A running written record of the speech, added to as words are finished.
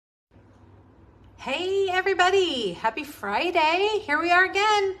Hey everybody, happy Friday. Here we are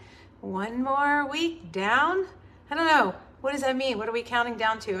again. One more week down. I don't know. What does that mean? What are we counting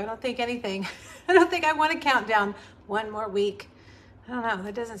down to? I don't think anything. I don't think I want to count down one more week. I don't know.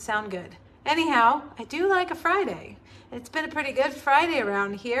 That doesn't sound good. Anyhow, I do like a Friday. It's been a pretty good Friday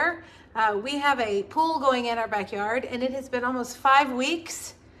around here. We have a pool going in our backyard, and it has been almost 5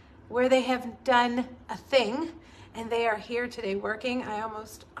 weeks where they have done a thing. And they are here today working. I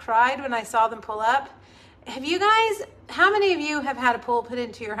almost cried when I saw them pull up. Have you guys, how many of you have had a pool put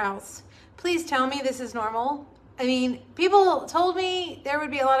into your house? Please tell me this is normal. I mean, people told me there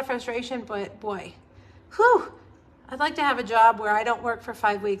would be a lot of frustration, but boy, whew, I'd like to have a job where I don't work for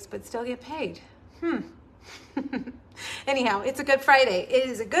 5 weeks, but still get paid. Anyhow, it's a good Friday. It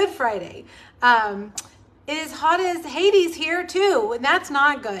is a good Friday. It is hot as Hades here too, and that's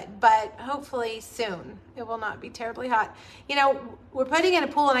not good, but hopefully soon it will not be terribly hot. You know, we're putting in a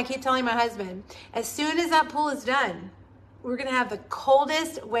pool, and I keep telling my husband, as soon as that pool is done, we're gonna have the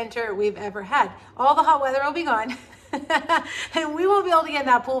coldest winter we've ever had. All the hot weather will be gone, and we won't be able to get in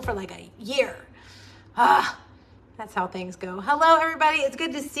that pool for like a year. That's how things go. Hello, everybody. It's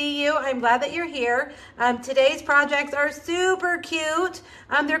good to see you. I'm glad that you're here. Today's projects are super cute.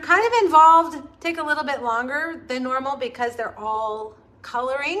 They're kind of involved, take a little bit longer than normal because they're all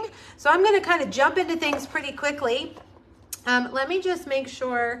coloring. So I'm going to kind of jump into things pretty quickly. Let me just make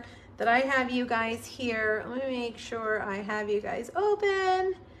sure that I have you guys here. Let me make sure I have you guys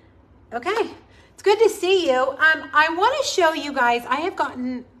open. Okay. It's good to see you. I want to show you guys, I have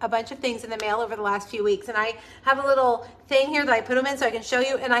gotten a bunch of things in the mail over the last few weeks, and I have a little thing here that I put them in so I can show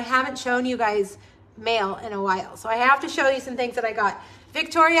you, and I haven't shown you guys mail in a while. So I have to show you some things that I got.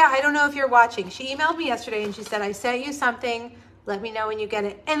 Victoria, I don't know if you're watching. She emailed me yesterday and she said, I sent you something. Let me know when you get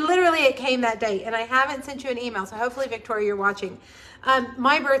it. And literally it came that day, and I haven't sent you an email. So hopefully, Victoria, you're watching.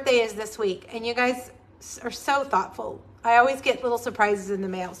 My birthday is this week, and you guys are so thoughtful. I always get little surprises in the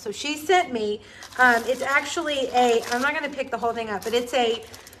mail. So she sent me, it's actually I'm not going to pick the whole thing up, but it's a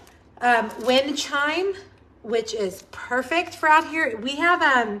wind chime, which is perfect for out here. We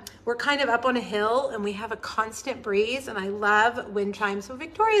have, we're kind of up on a hill, and we have a constant breeze, and I love wind chimes. So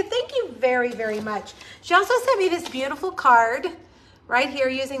Victoria, thank you very, very much. She also sent me this beautiful card right here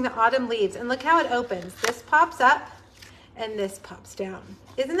using the autumn leaves, and look how it opens. This pops up, and this pops down.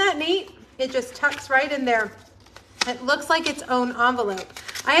 Isn't that neat? It just tucks right in there. It looks like its own envelope.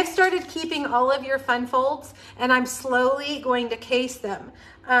 I have started keeping all of your fun folds, and I'm slowly going to case them.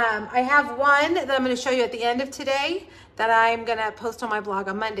 I have one that I'm going to show you at the end of today that I'm going to post on my blog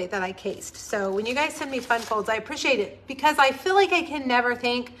on Monday that I cased. So when you guys send me fun folds, I appreciate it because I feel like I can never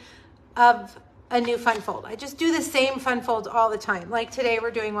think of a new fun fold. I just do the same fun folds all the time. Like today,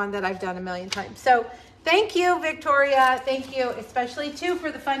 we're doing one that I've done a million times. So thank you, Victoria. Thank you, especially too,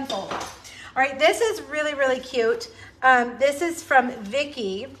 for the fun fold. All right, this is really, really cute. This is from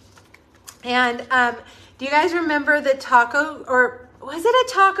Vicky. And do you guys remember the taco, or was it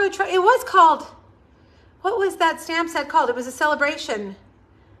a taco truck? It was called, what was that stamp set called? It was a celebration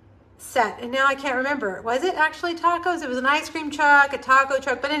set, and now I can't remember. Was it actually tacos? It was an ice cream truck, a taco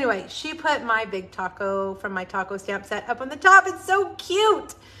truck. But anyway, she put my big taco from my taco stamp set up on the top. It's so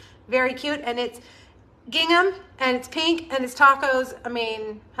cute. Very cute, and it's gingham, and it's pink, and it's tacos. I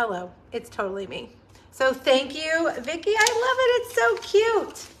mean, hello, it's totally me. So thank you, Vicky. I love it. It's so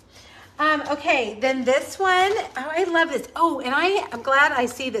cute. Okay, then this one, oh, I love this. Oh, and I'm glad I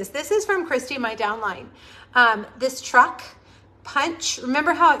see this. This is from Christy, my downline. This truck punch,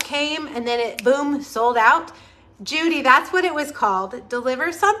 remember how it came and then it, boom, sold out? Judy, that's what it was called.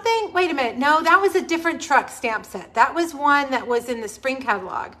 Deliver something? Wait a minute. No, that was a different truck stamp set. That was one that was in the spring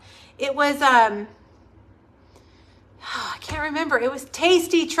catalog. It was, I can't remember. It was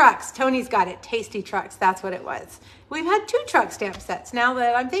Tasty Trucks. Tony's got it. Tasty Trucks. That's what it was. We've had 2 truck stamp sets now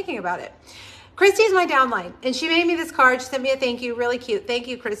that I'm thinking about it. Christy's my downline, and she made me this card. She sent me a thank you. Really cute. Thank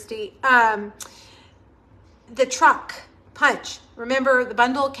you, Christy. The truck punch. Remember, the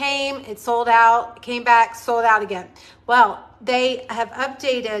bundle came, it sold out, it came back, sold out again. Well, they have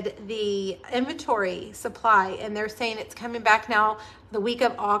updated the inventory supply, and they're saying it's coming back now the week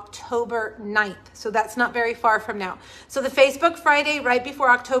of October 9th. So that's not very far from now. So the Facebook Friday right before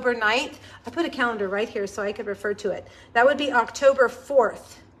October 9th, I put a calendar right here so I could refer to it. That would be October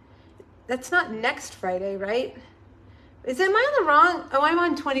 4th. That's not next Friday, right? Am I on the wrong? Oh, I'm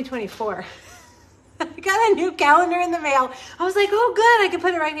on 2024. I got a new calendar in the mail. I was like, oh, good. I can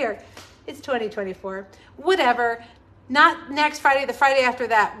put it right here. It's 2024. Whatever. Not next Friday. The Friday after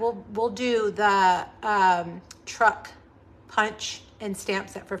that, we'll do the truck punch and stamp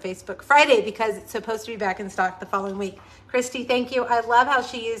set for Facebook Friday because it's supposed to be back in stock the following week. Christy, thank you. I love how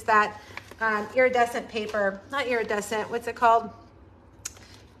she used that iridescent paper. Not iridescent, what's it called?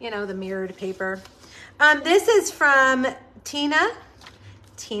 You know, the mirrored paper. This is from Tina.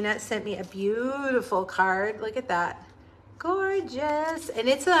 Tina sent me a beautiful card. Look at that. Gorgeous. And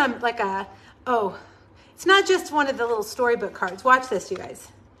it's like a, oh, it's not just one of the little storybook cards. Watch this, you guys.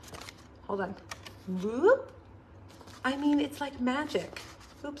 Hold on. Whoop. I mean, it's like magic.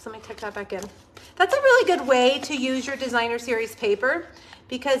 Oops, let me tuck that back in. That's a really good way to use your designer series paper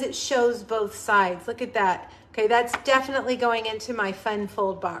because it shows both sides. Look at that. Okay, that's definitely going into my fun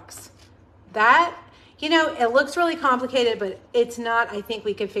fold box. That, you know, it looks really complicated, but it's not. I think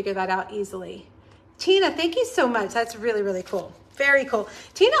we can figure that out easily. Tina, thank you so much. That's really, really cool. Very cool.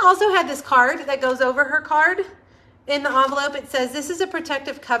 Tina also had this card that goes over her card. In the envelope, it says, "This is a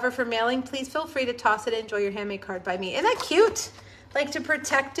protective cover for mailing. Please feel free to toss it and enjoy your handmade card by me." Isn't that cute? Like to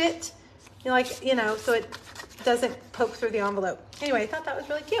protect it, you know, so it doesn't poke through the envelope. Anyway, I thought that was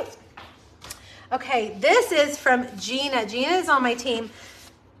really cute. Okay, this is from Gina. Gina is on my team.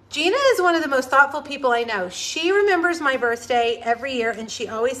 Gina is one of the most thoughtful people I know. She remembers my birthday every year and she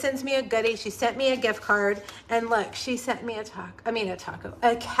always sends me a goodie. She sent me a gift card and look, she sent me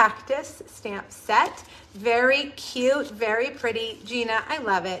a cactus stamp set. Very cute, very pretty. Gina, I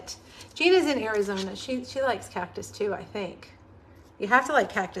love it. Gina's in Arizona. She likes cactus too, I think. You have to like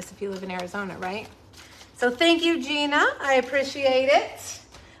cactus if you live in Arizona, right? So thank you, Gina. I appreciate it.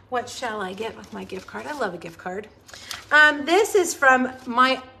 What shall I get with my gift card? I love a gift card. This is from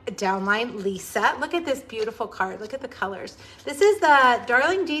my downline, Lisa. Look at this beautiful card. Look at the colors. This is the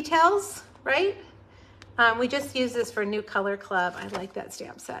Darling Details, right? We just used this for New Color Club. I like that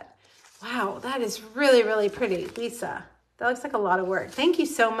stamp set. Wow, that is really, really pretty. Lisa, that looks like a lot of work. Thank you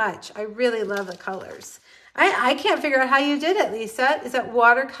so much. I really love the colors. I can't figure out how you did it, Lisa. Is that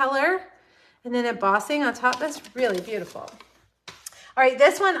watercolor and then embossing on top? That's really beautiful. All right,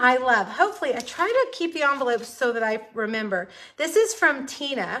 this one I love. Hopefully, I try to keep the envelopes so that I remember. This is from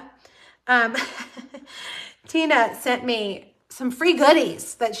Tina. Tina sent me some free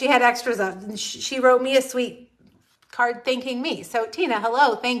goodies that she had extras of. And she wrote me a sweet card thanking me. So Tina,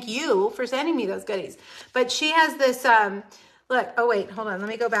 hello, thank you for sending me those goodies. But she has this, look, oh wait, hold on. Let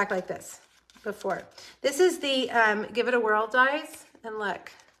me go back like this before. This is the Give It a Whirl dies. And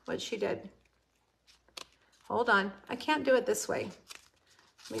look what she did. Hold on, I can't do it this way.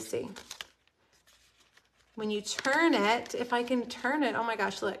 Let me see. When you turn it, if I can turn it, oh my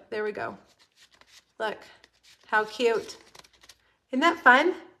gosh, look, there we go. Look, how cute. Isn't that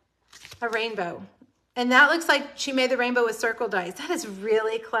fun? A rainbow. And that looks like she made the rainbow with circle dies. That is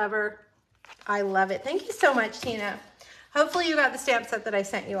really clever. I love it. Thank you so much, Tina. Hopefully you got the stamp set that I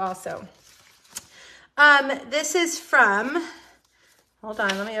sent you also. This is from, hold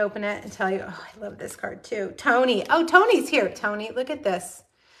on, let me open it and tell you. Oh, I love this card too. Tony. Oh, Tony's here. Tony, look at this.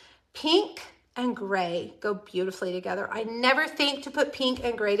 Pink and gray go beautifully together. I never think to put pink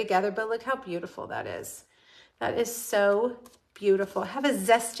and gray together, but look how beautiful that is. That is so beautiful. Have a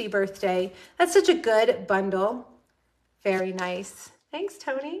zesty birthday. That's such a good bundle. Very nice. Thanks,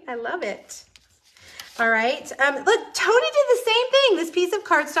 Tony. I love it. All right. Look, Tony did the same thing. This piece of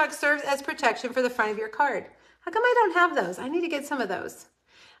cardstock serves as protection for the front of your card. How come I don't have those? I need to get some of those.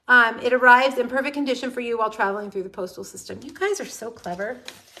 It arrives in perfect condition for you while traveling through the postal system. You guys are so clever.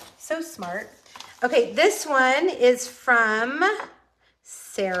 So smart. Okay, this one is from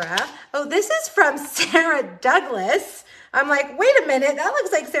Sarah. Oh, this is from Sarah Douglas. I'm like, wait a minute, that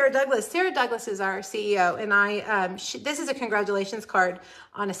looks like Sarah Douglas. Sarah Douglas is our CEO, and this is a congratulations card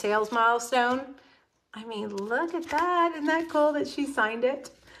on a sales milestone. I mean, look at that. Isn't that cool that she signed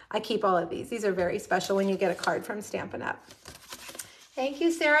it? I keep all of these. These are very special when you get a card from Stampin' Up. Thank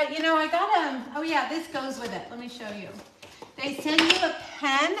you, Sarah. You know, I got oh yeah, this goes with it. Let me show you. They send you a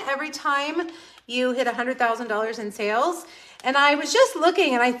pen every time you hit $100,000 in sales. And I was just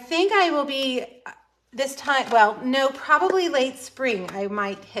looking, and I think I will be this time, well, no, probably late spring, I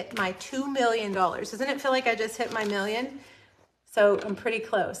might hit my $2 million. Doesn't it feel like I just hit my million? So I'm pretty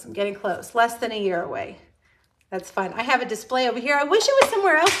close. I'm getting close. Less than a year away. That's fun. I have a display over here. I wish it was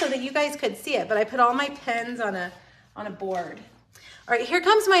somewhere else so that you guys could see it, but I put all my pens on a board. All right, here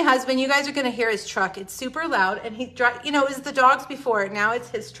comes my husband. You guys are going to hear his truck. It's super loud, and you know, it was the dog's before. Now it's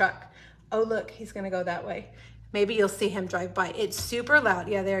his truck. Oh, look, he's going to go that way. Maybe you'll see him drive by. It's super loud.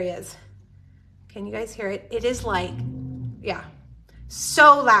 Yeah, there he is. Can you guys hear it? It is like, yeah,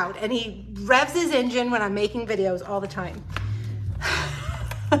 so loud. And he revs his engine when I'm making videos all the time.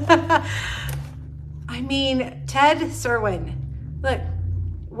 I mean, Ted Serwin, look,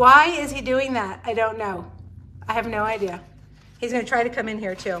 why is he doing that? I don't know. I have no idea. He's going to try to come in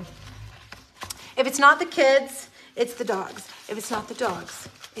here too. If it's not the kids, it's the dogs. If it's not the dogs,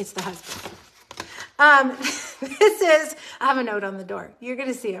 it's the husband. This is, I have a note on the door. You're going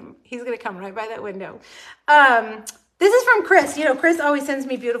to see him. He's going to come right by that window. This is from Chris. You know, Chris always sends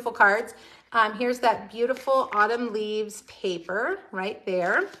me beautiful cards. Here's that beautiful autumn leaves paper right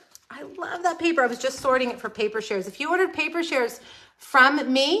there. I love that paper. I was just sorting it for paper shares. If you ordered paper shares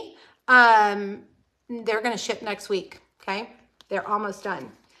from me, they're going to ship next week. Okay. They're almost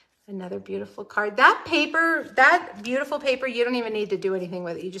done. Another beautiful card. That paper, that beautiful paper, you don't even need to do anything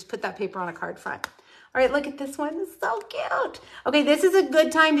with it. You just put that paper on a card front. All right, look at this one. It's so cute. Okay, this is a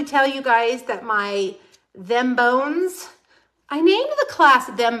good time to tell you guys that my Them Bones, I named the class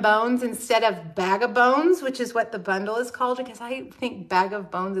Them Bones instead of Bag of Bones, which is what the bundle is called, because I think Bag of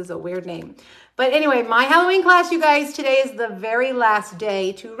Bones is a weird name. But anyway, my Halloween class, you guys, today is the very last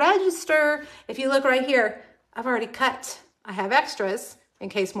day to register. If you look right here, I've already cut. I have extras in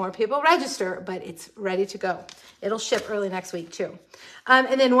case more people register, but it's ready to go. It'll ship early next week too.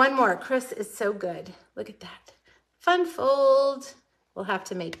 And then one more. Chris is so good. Look at that. Fun fold. We'll have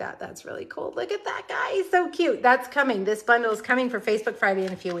to make that. That's really cool. Look at that guy. He's so cute. That's coming. This bundle is coming for Facebook Friday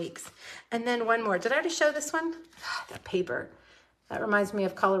in a few weeks. And then one more. Did I already show this one? That paper. That reminds me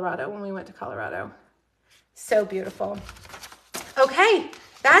of Colorado, when we went to Colorado. So beautiful. Okay,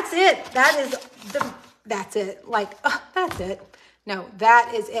 that's it. That's it. Like, oh, that's it. No,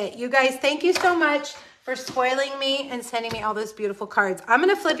 that is it. You guys, thank you so much for spoiling me and sending me all those beautiful cards. I'm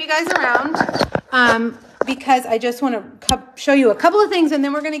going to flip you guys around because I just want to show you a couple of things, and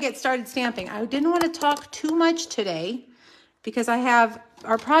then we're going to get started stamping. I didn't want to talk too much today because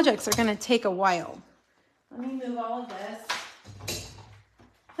our projects are going to take a while. Let me move all of this.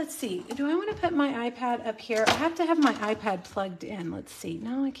 Let's see. Do I want to put my iPad up here? I have to have my iPad plugged in. Let's see.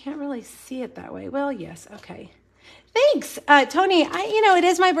 No, I can't really see it that way. Well, yes. Okay. Thanks, Tony. It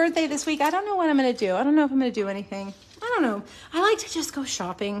is my birthday this week. I don't know what I'm going to do. I don't know if I'm going to do anything. I don't know. I like to just go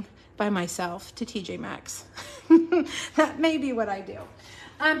shopping by myself to TJ Maxx. That may be what I do.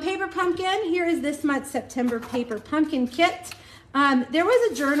 Paper pumpkin. Here is this month's September paper pumpkin kit. There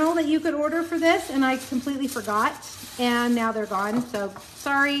was a journal that you could order for this, and I completely forgot, and now they're gone. So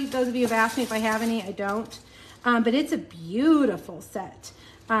sorry, those of you who've asked me if I have any. I don't. But it's a beautiful set.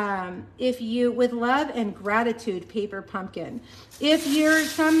 With love and gratitude, paper pumpkin. If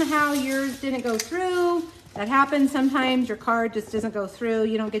somehow yours didn't go through, that happens sometimes, your card just doesn't go through,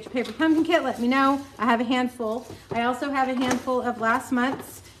 you don't get your paper pumpkin kit, let me know. I have a handful. I also have a handful of last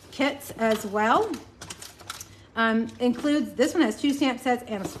month's kits as well. This one has 2 stamp sets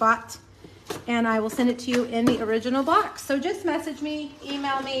and a spot, and I will send it to you in the original box. So just message me,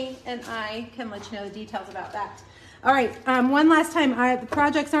 email me, and I can let you know the details about that. All right, one last time, the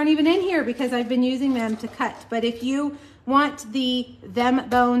projects aren't even in here because I've been using them to cut. But if you want the Them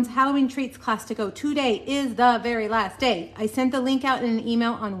Bones Halloween Treats class to go, today is the very last day. I sent the link out in an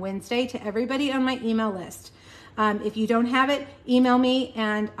email on Wednesday to everybody on my email list. If you don't have it, email me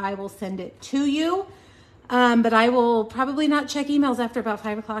and I will send it to you. But I will probably not check emails after about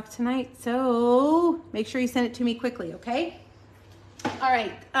 5 o'clock tonight. So make sure you send it to me quickly, okay? All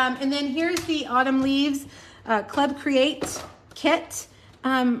right, and then here's the Autumn Leaves Club Create kit.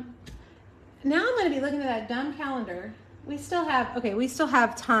 Now I'm going to be looking at that dumb calendar. We still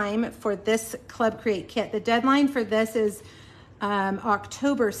have time for this Club Create kit. The deadline for this is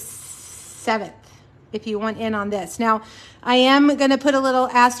October 7th, if you want in on this. Now, I am going to put a little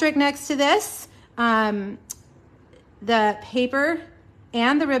asterisk next to this. The paper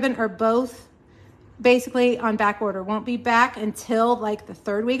and the ribbon are both basically on back order. Won't be back until like the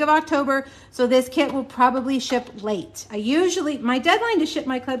 3rd week of October. So this kit will probably ship late. My deadline to ship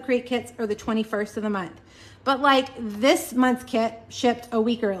my Club Create kits are the 21st of the month. But like this month's kit shipped a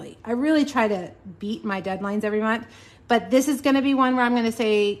week early. I really try to beat my deadlines every month. But this is going to be one where I'm going to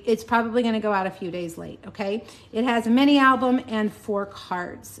say it's probably going to go out a few days late, okay? It has a mini album and 4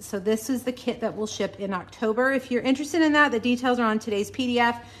 cards. So this is the kit that will ship in October. If you're interested in that, the details are on today's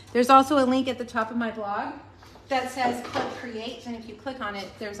PDF. There's also a link at the top of my blog that says Club Create. And if you click on it,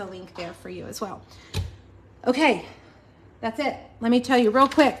 there's a link there for you as well. Okay, that's it. Let me tell you real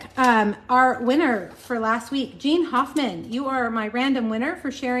quick. Our winner for last week, Jean Hoffman, you are my random winner for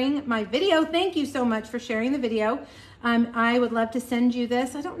sharing my video. Thank you so much for sharing the video. I would love to send you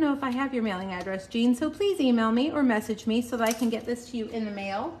this. I don't know if I have your mailing address, Jean, so please email me or message me so that I can get this to you in the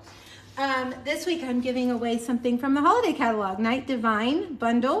mail. This week I'm giving away something from the holiday catalog, Night Divine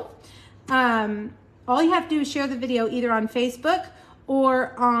bundle. All you have to do is share the video either on Facebook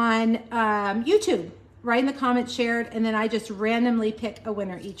or on YouTube. Write in the comments, shared, and then I just randomly pick a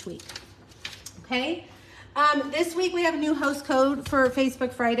winner each week. Okay? This week we have a new host code for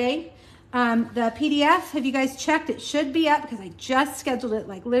Facebook Friday. The PDF, have you guys checked? It should be up because I just scheduled it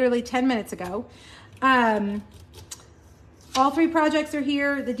like literally 10 minutes ago. All 3 projects are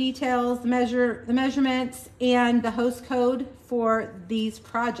here, the details, the measurements, and the host code for these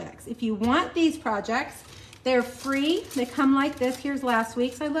projects. If you want these projects, they're free. They come like this. Here's last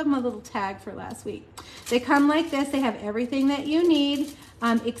week's. I love my little tag for last week. They come like this. They have everything that you need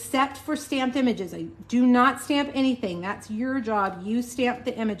except for stamped images. I do not stamp anything. That's your job. You stamp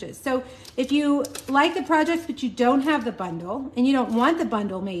the images. So if you like the projects but you don't have the bundle and you don't want the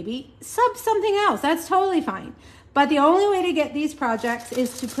bundle maybe, sub something else. That's totally fine. But the only way to get these projects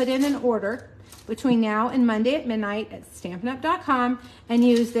is to put in an order between now and Monday at midnight at StampinUp.com and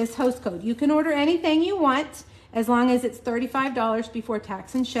use this host code. You can order anything you want as long as it's $35 before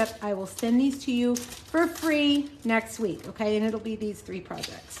tax and ship. I will send these to you for free next week, okay? And it'll be these 3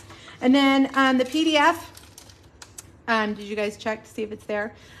 projects. And then the PDF, did you guys check to see if it's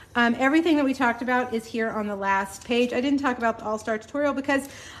there? Everything that we talked about is here on the last page. I didn't talk about the All-Star tutorial because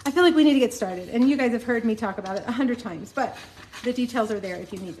I feel like we need to get started. And you guys have heard me talk about it 100 times, but the details are there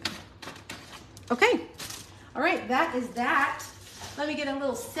if you need them. Okay, all right, that is that. Let me get a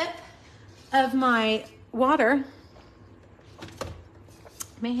little sip of my water.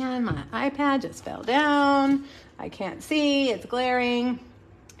 Man, my iPad just fell down. I can't see, it's glaring.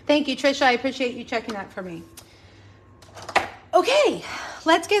 Thank you, Trisha, I appreciate you checking that for me. Okay,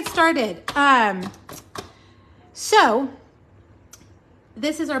 let's get started. So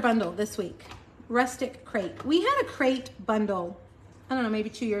this is our bundle this week, Rustic Crate. We had a crate bundle, I don't know, maybe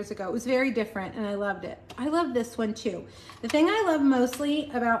 2 years ago. It was very different and I loved it. I love this one too. The thing I love mostly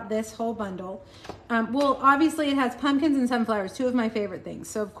about this whole bundle, well, obviously it has pumpkins and sunflowers, 2 of my favorite things.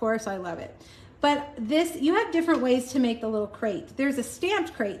 So of course I love it. But this, you have different ways to make the little crate. There's a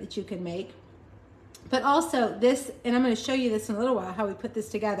stamped crate that you can make, but also this, and I'm gonna show you this in a little while, how we put this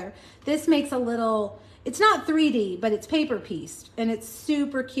together. This makes a little, it's not 3D, but it's paper pieced and it's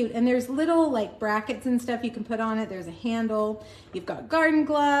super cute. And there's little like brackets and stuff you can put on it. There's a handle. You've got garden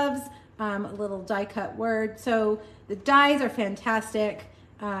gloves, a little die cut word. So the dies are fantastic.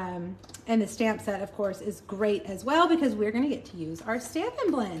 And the stamp set, of course, is great as well because we're gonna get to use our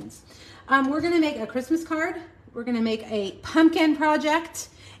Stampin' Blends. We're gonna make a Christmas card. We're gonna make a pumpkin project,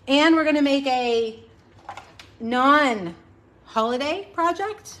 and we're gonna make a non-holiday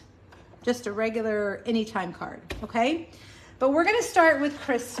project. Just a regular anytime card, okay? But we're gonna start with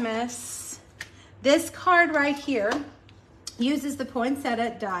Christmas. This card right here uses the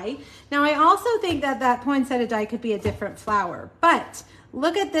poinsettia die. Now I also think that that poinsettia die could be a different flower, but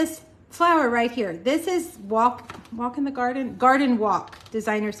look at this flower right here. This is Walk in the Garden Walk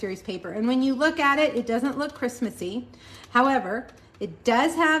Designer Series paper. And when you look at it, it doesn't look Christmassy. However, it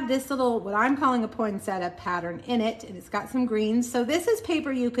does have this little, what I'm calling a poinsettia pattern in it, and it's got some greens. So this is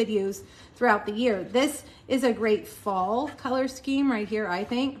paper you could use throughout the year. This is a great fall color scheme right here, I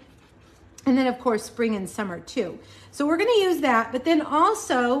think. And then of course, spring and summer too. So we're gonna use that, but then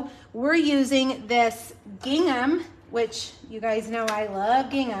also we're using this gingham, which you guys know I love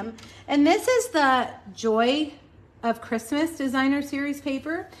gingham. And this is the Joy of Christmas Designer Series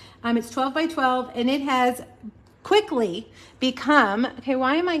paper. It's 12 by 12, and it has quickly become, okay,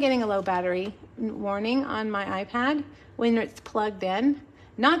 why am I getting a low battery warning on my iPad when it's plugged in?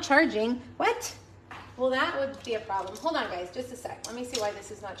 Not charging, what? Well, that would be a problem. Hold on guys, just a sec. Let me see why this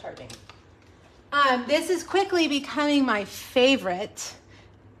is not charging. This is quickly becoming my favorite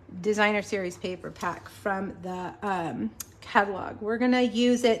Designer Series paper pack from the catalog. We're gonna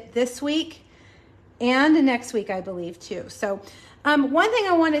use it this week and next week, I believe too. So one thing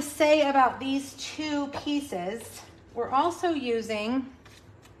I want to say about these 2 pieces, we're also using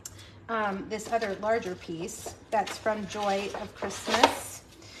this other larger piece that's from Joy of Christmas.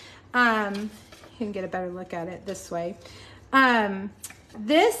 You can get a better look at it this way.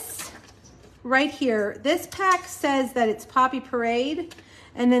 This right here, this pack says that it's Poppy Parade,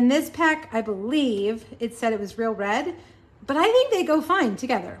 and then this pack, I believe it said it was Real Red, but I think they go fine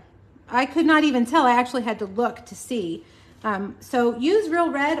together. I could not even tell. I actually had to look to see. So use Real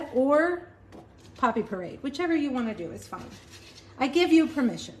Red or Poppy Parade, whichever you want to do is fine. I give you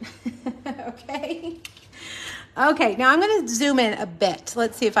permission, okay? Okay, now I'm gonna zoom in a bit.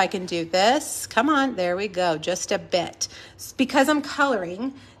 Let's see if I can do this. Come on, there we go, just a bit. It's because I'm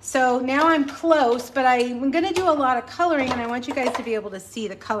coloring. So now I'm close, but I'm gonna do a lot of coloring and I want you guys to be able to see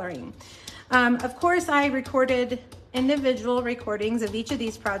the coloring. Of course, I recorded individual recordings of each of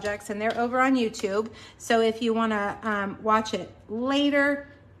these projects and they're over on YouTube. So if you wanna watch it later,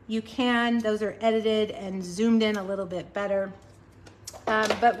 you can. Those are edited and zoomed in a little bit better.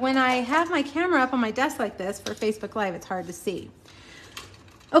 But when I have my camera up on my desk like this for Facebook Live, it's hard to see.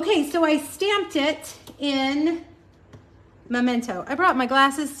 Okay, so I stamped it in Memento. I brought my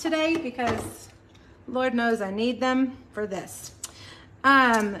glasses today because Lord knows I need them for this.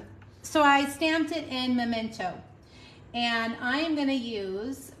 So I stamped it in Memento, and I am going to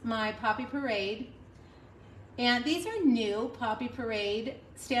use my Poppy Parade, and these are new Poppy Parade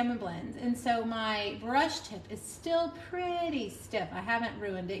Stamp and Blends, and so my brush tip is still pretty stiff. I haven't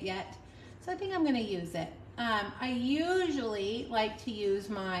ruined it yet, so I think I'm going to use it. I usually like to use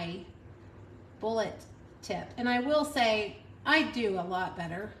my bullet tip, and I will say I do a lot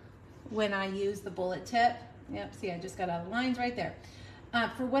better when I use the bullet tip. Yep, see, I just got all the lines right there.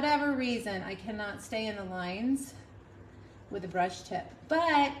 For whatever reason, I cannot stay in the lines with a brush tip,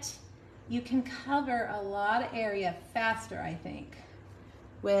 but you can cover a lot of area faster, I think,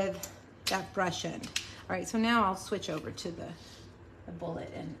 with that brush end. All right, so now I'll switch over to the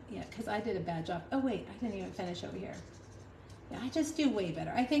bullet, and yeah, because I did a bad job. Oh wait, I didn't even finish over here. Yeah, I just do way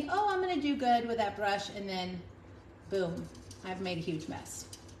better. I think, oh, I'm gonna do good with that brush, and then boom, I've made a huge mess.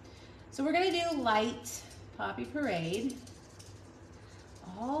 So we're gonna do light Poppy Parade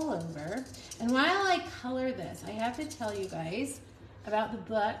all over. And while I color this, I have to tell you guys about the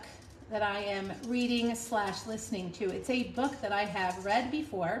book that I am reading / listening to. It's a book that I have read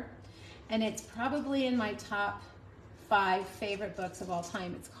before, and it's probably in my top 5 favorite books of all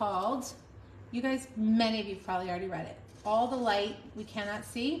time. It's called, you guys, many of you probably already read it, All the Light We Cannot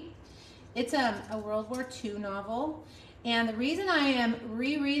See. It's a World War II novel, and the reason I am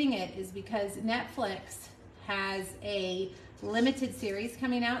rereading it is because Netflix has a limited series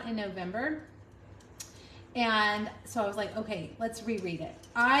coming out in November, and so I was like, okay, let's reread it.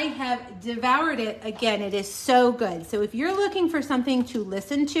 I have devoured it again. It is so good. So if you're looking for something to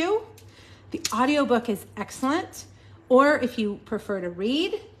listen to, the audiobook is excellent, or if you prefer to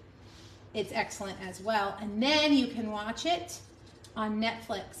read, it's excellent as well. And then you can watch it on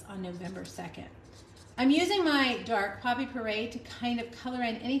Netflix on November 2nd. I'm using my dark Poppy Parade to kind of color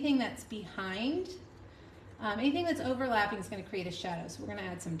in anything that's behind. Anything that's overlapping is going to create a shadow, so we're going to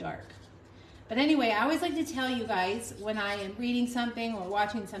add some dark. But anyway, I always like to tell you guys when I am reading something or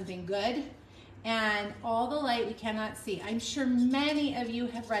watching something good, and All the Light We Cannot See. I'm sure many of you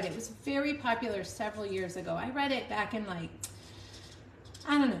have read it. It was very popular several years ago. I read it back in like,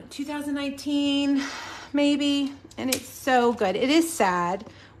 I don't know, 2019 maybe, and it's so good. It is sad.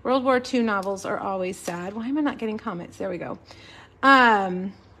 World War II novels are always sad. Why am I not getting comments? There we go.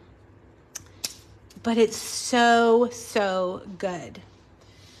 But it's so, so good.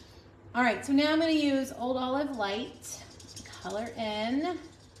 All right, so now I'm going to use Old Olive Light to color in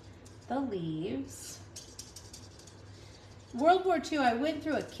the leaves. World War II, I went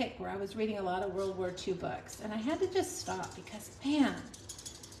through a kick where I was reading a lot of World War II books, and I had to just stop because, man,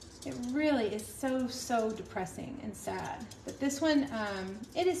 it really is so, so depressing and sad. But this one,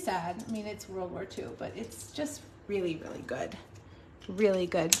 it is sad. I mean, it's World War II, but it's just really, really good. Really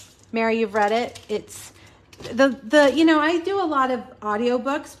good. Mary, you've read it. It's you know, I do a lot of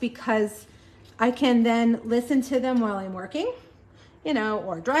audiobooks because I can then listen to them while I'm working, you know,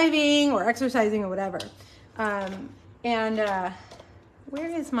 or driving or exercising or whatever. Where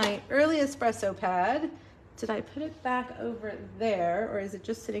is my early espresso pad? Did I put it back over there, or is it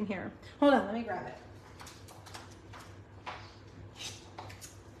just sitting here? Hold on, let me grab it.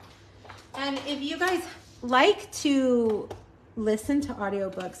 And if you guys like to listen to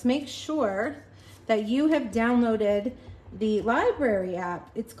audiobooks, make sure that you have downloaded the library app.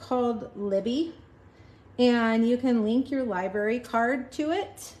 It's called Libby, and you can link your library card to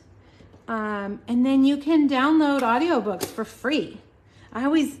it, and then you can download audiobooks for free. I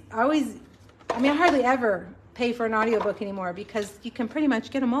hardly ever pay for an audiobook anymore because you can pretty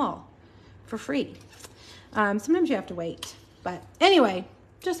much get them all for free. Sometimes you have to wait, but anyway,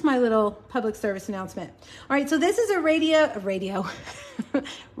 just my little public service announcement. All right, so this is a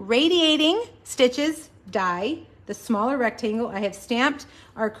Radiating Stitches die, the smaller rectangle. I have stamped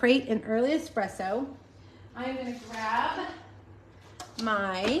our crate in early espresso. I'm gonna grab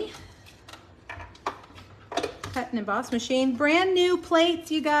my cut and emboss machine. Brand new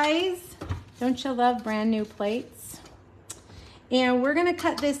plates, you guys. Don't you love brand new plates? And we're gonna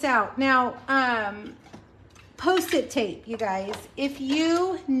cut this out. Now, Post-it tape, you guys. If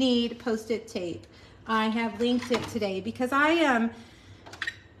you need Post-it tape, I have linked it today because I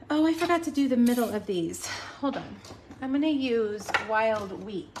I forgot to do the middle of these. Hold on. I'm gonna use Wild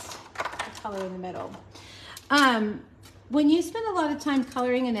Wheat to color in the middle. When you spend a lot of time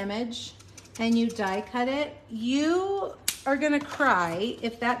coloring an image and you die cut it, you are gonna cry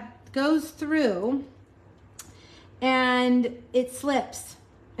if that goes through and it slips.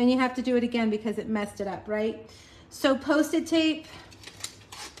 And you have to do it again because it messed it up, right? So Post-it tape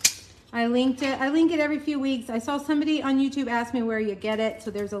I linked it. I link it every few weeks. I saw somebody on YouTube ask me where you get it. So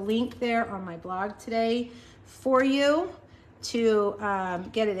there's a link there on my blog today for you to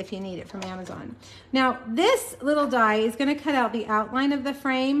get it if you need it from Amazon. Now, this little die is going to cut out the outline of the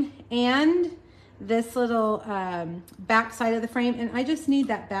frame and this little back side of the frame. And I just need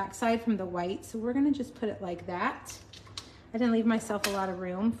that back side from the white. So we're going to just put it like that. I didn't leave myself a lot of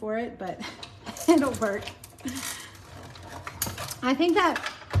room for it, but it'll work. I think that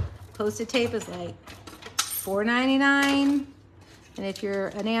Post-it tape is like $4.99. And if you're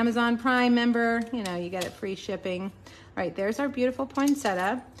an Amazon Prime member, you know, you get it free shipping. All right, there's our beautiful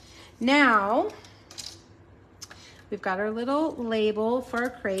poinsettia. Now, we've got our little label for our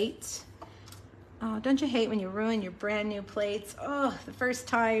crate. Oh, don't you hate when you ruin your brand new plates? Oh, the first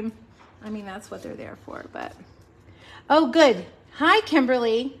time. I mean, that's what they're there for, but. Oh, good. Hi,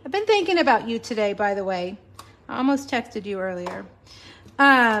 Kimberly. I've been thinking about you today, by the way. I almost texted you earlier.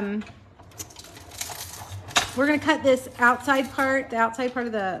 We're gonna cut this outside part, the outside part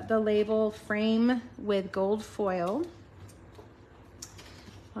of the label frame with gold foil.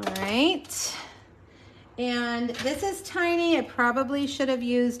 All right. And this is tiny. I probably should have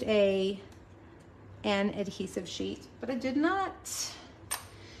used an adhesive sheet, but I did not.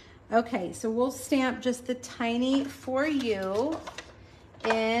 Okay, so we'll stamp just the tiny for you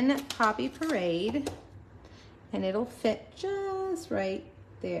in Poppy Parade, and it'll fit just right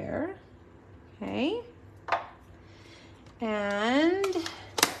there. Okay. And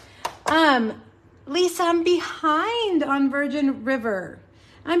Lisa, I'm behind on Virgin River.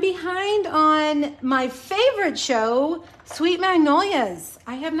 I'm behind on my favorite show, Sweet Magnolias.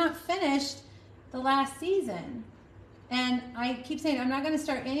 I have not finished the last season. And I keep saying I'm not going to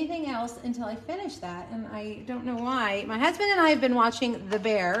start anything else until I finish that. And I don't know why. My husband and I have been watching The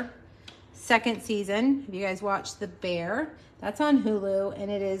Bear, second season. Have you guys watched The Bear? That's on Hulu,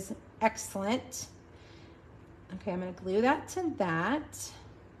 and it is excellent. Okay, I'm going to glue that to that.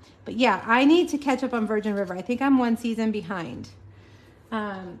 But yeah, I need to catch up on Virgin River. I think I'm one season behind. You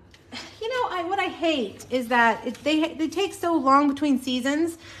know, what I hate is that they take so long between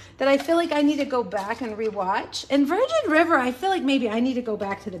seasons that I feel like I need to go back and rewatch. And Virgin River, I feel like maybe I need to go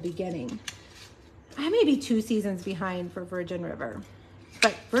back to the beginning. I may be 2 seasons behind for Virgin River.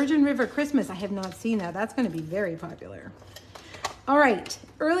 But Virgin River Christmas, I have not seen that. That's going to be very popular. All right,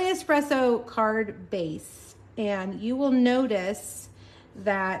 early espresso card base. And you will notice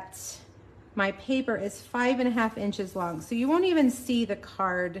that my paper is 5.5 inches long. So you won't even see the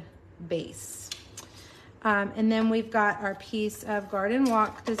card base. And then we've got our piece of Garden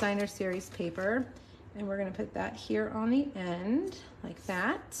Walk Designer Series paper. And we're gonna put that here on the end, like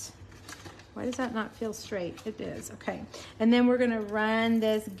that. Why does that not feel straight? It is, okay. And then we're gonna run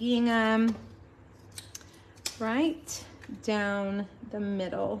this gingham right down the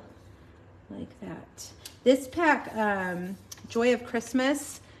middle, like that. This pack, Joy of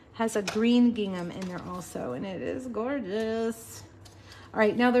Christmas, has a green gingham in there also, and it is gorgeous. All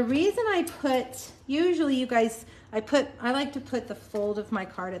right, now the reason I put, usually you guys, I like to put the fold of my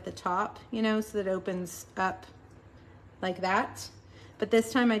card at the top, you know, so that it opens up like that. But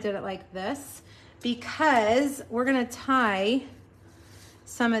this time I did it like this because we're gonna tie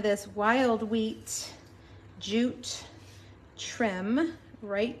some of this wild wheat jute trim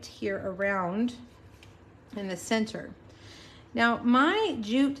right here around in the center. Now my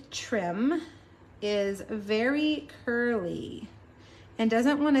jute trim is very curly and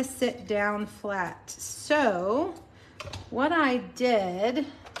doesn't want to sit down flat. So what I did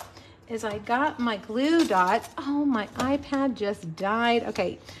is I got my glue dots. Oh, my iPad just died.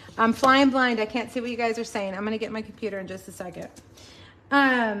 Okay, I'm flying blind. I can't see what you guys are saying. I'm gonna get my computer in just a second.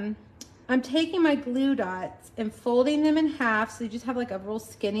 I'm taking my glue dots and folding them in half so you just have like a real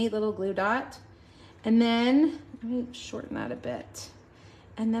skinny little glue dot. And then, let me shorten that a bit.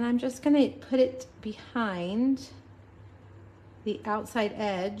 And then I'm just gonna put it behind the outside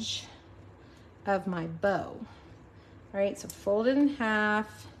edge of my bow. All right, so fold it in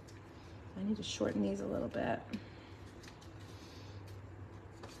half. I need to shorten these a little bit.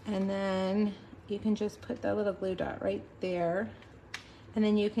 And then you can just put that little glue dot right there. And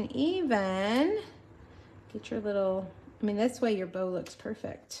then you can even get your little, I mean, this way your bow looks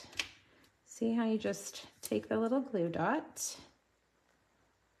perfect. See how you just take the little glue dot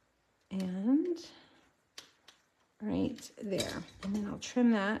and right there. And then I'll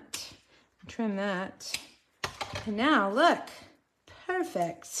trim that, trim that. And now look,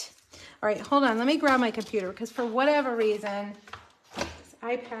 perfect. All right, hold on, let me grab my computer because for whatever reason, this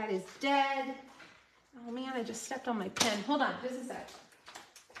iPad is dead. Oh man, I just stepped on my pen. Hold on, just a sec.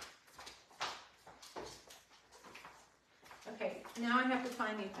 Okay, now I have to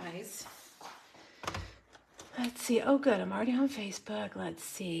find you guys. Let's see. Oh, good. I'm already on Facebook. Let's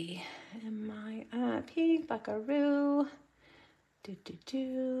see. Am I Pink Buckaroo?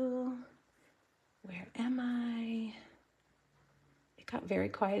 Where am I? It got very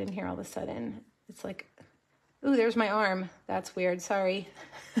quiet in here all of a sudden. It's like, ooh, there's my arm. That's weird. Sorry.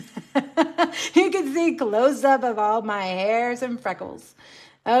 You can see close up of all my hairs and freckles.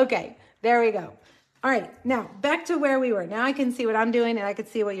 Okay, there we go. All right, now back to where we were. Now I can see what I'm doing and I can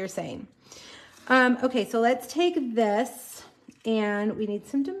see what you're saying. Okay, so let's take this and we need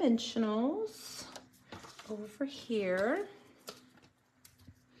some dimensionals over here.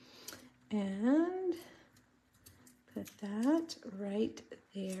 And put that right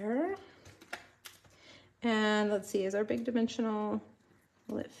there. And let's see, is our big dimensional,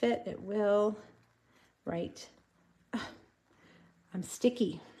 will it fit? It will. Right. I'm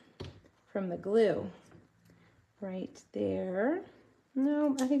sticky from the glue. Right there.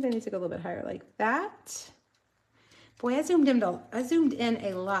 No, I think that needs to go a little bit higher like that. Boy, I zoomed in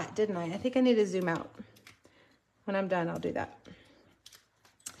a lot, didn't I? I think I need to zoom out. When I'm done, I'll do that.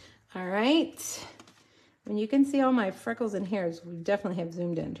 All right. When you can see all my freckles and hairs, we definitely have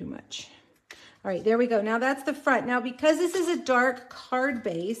zoomed in too much. All right, there we go. Now that's the front. Now, because this is a dark card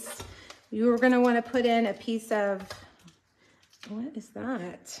base, you're going to want to put in a piece of, what is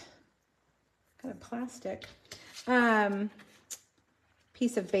that? Kind of plastic.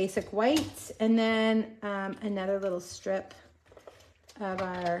 Piece of basic white, and then another little strip of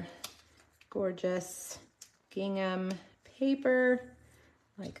our gorgeous gingham paper,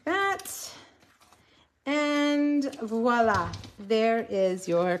 like that. And voila, there is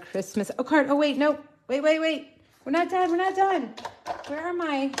your Christmas card. Oh wait, no, wait. We're not done, Where are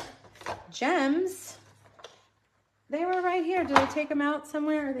my gems? They were right here. Did I take them out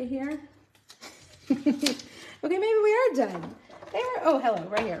somewhere? Are they here? Okay, maybe we are done. They were, oh, hello,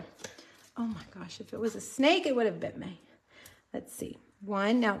 right here. Oh my gosh, if it was a snake, it would have bit me. Let's see.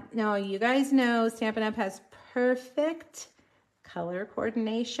 One, now you guys know Stampin' Up! Has perfect color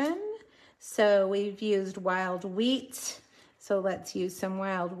coordination. So we've used wild wheat. So let's use some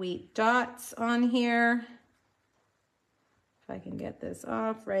wild wheat dots on here. If I can get this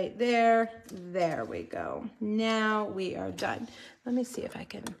off right there. There we go. Now we are done. Let me see if I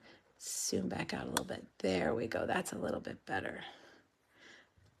can zoom back out a little bit. There we go. That's a little bit better.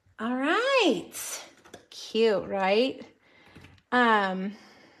 All right. Cute, right?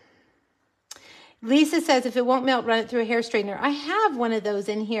 Lisa says, if it won't melt, run it through a hair straightener. I have one of those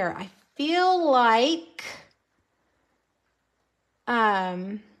in here. I feel like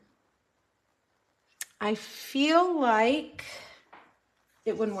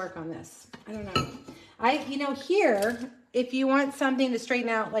it wouldn't work on this. I don't know. Here, if you want something to straighten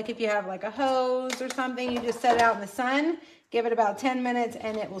out, like if you have like a hose or something, you just set it out in the sun, give it about 10 minutes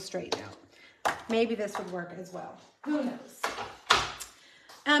and it will straighten out. Maybe this would work as well. Who knows?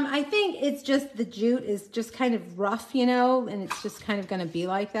 I think it's just the jute is just kind of rough, and it's just kind of going to be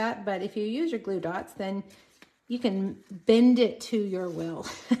like that. But if you use your glue dots, then you can bend it to your will.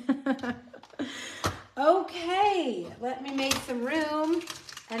 Okay, let me make some room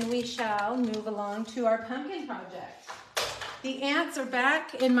and we shall move along to our pumpkin project. The ants are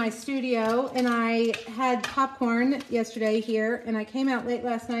back in my studio, and I had popcorn yesterday here, and I came out late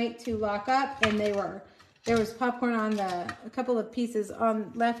last night to lock up, and there was popcorn on a couple of pieces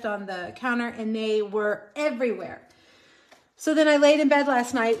left on the counter, and they were everywhere. So then I laid in bed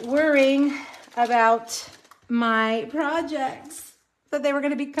last night worrying about my projects, that they were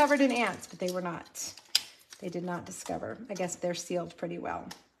going to be covered in ants, but they were not. They did not discover. I guess they're sealed pretty well.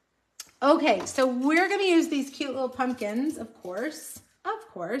 Okay, so we're going to use these cute little pumpkins, of course.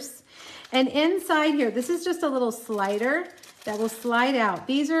 And inside here, this is just a little slider that will slide out.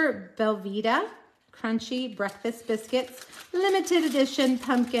 These are Belvita Crunchy Breakfast Biscuits, limited edition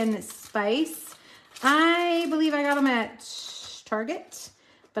pumpkin spice. I believe I got them at Target,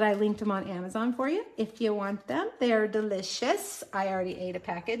 but I linked them on Amazon for you if you want them. They're delicious. I already ate a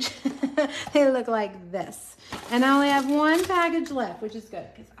package. They look like this. And I only have one package left, which is good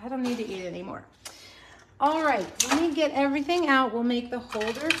because I don't need to eat anymore. All right, let me get everything out. We'll make the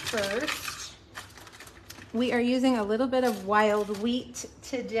holder first. We are using a little bit of wild wheat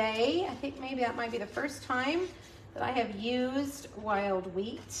today. I think maybe that might be the first time that I have used wild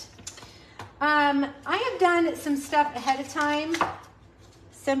wheat. I have done some stuff ahead of time,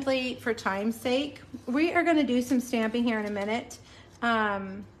 simply for time's sake. We are going to do some stamping here in a minute.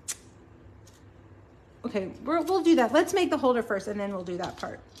 Okay, we'll do that. Let's make the holder first, and then we'll do that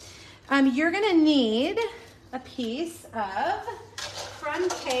part. You're going to need a piece of crumb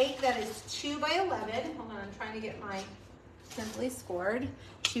cake that is 2 by 11. Hold on, I'm trying to get my Simply Scored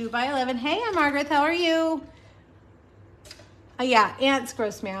 2 by 11. Hey, I'm Margaret. How are you? Oh yeah, ants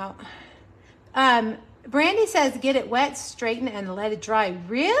gross me out. Brandy says, get it wet, straighten, and let it dry.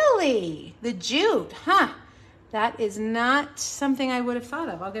 Really? The jute, huh? That is not something I would have thought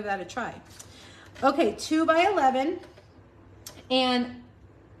of. I'll give that a try. Okay, 2 by 11. And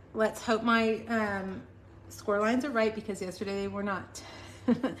let's hope my score lines are right, because yesterday they were not.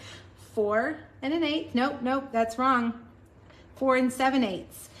 4 and an 8. Nope, that's wrong. 4 and 7/8.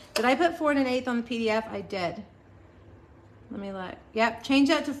 Did I put 4 and an 1/8 on the PDF? I did. Let me look. Yep, change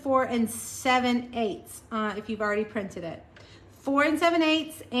that to 4 and 7/8 if you've already printed it. 4 and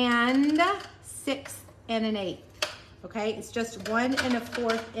 7/8 and 6 and an 1/8. Okay, it's just 1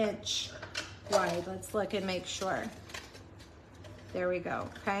 1/4 inch wide. Let's look and make sure. There we go.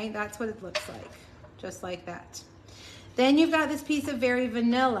 Okay, that's what it looks like, just like that. Then you've got this piece of Very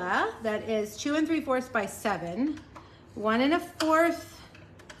Vanilla that is 2 3/4 by 7, 1 1/4,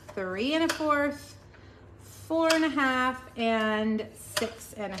 3 1/4, 4 1/2, and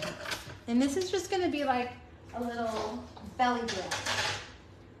 6 1/2. And this is just going to be like a little belly dress.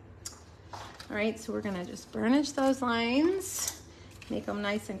 All right, so we're going to just burnish those lines, make them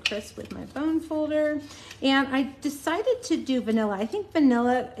nice and crisp with my bone folder. And I decided to do vanilla. I think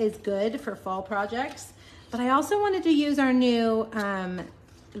vanilla is good for fall projects, but I also wanted to use our new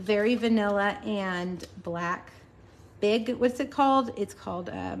Very Vanilla and Black Big, what's it called? It's called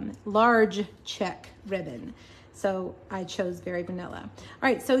Large Check Ribbon. So I chose Very Vanilla. All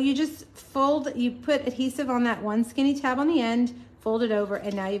right, so you just fold, you put adhesive on that one skinny tab on the end, fold it over,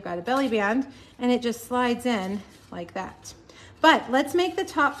 and now you've got a belly band, and it just slides in like that. But let's make the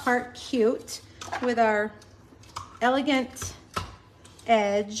top part cute with our Elegant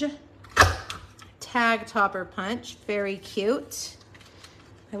Edge tag topper punch. Very cute.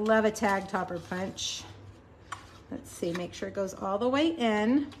 I love a tag topper punch. Let's see, make sure it goes all the way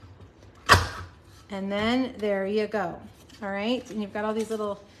in. And then there you go. All right, and you've got all these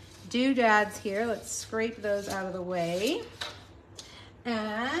little doodads here. Let's scrape those out of the way.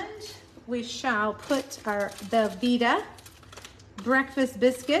 And we shall put our Belvita breakfast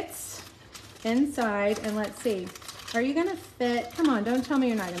biscuits inside, and let's see. Are you gonna fit? Come on, don't tell me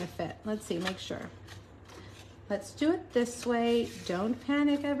you're not gonna fit. Let's see, make sure. Let's do it this way. Don't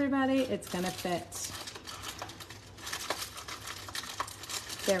panic, everybody. It's gonna fit.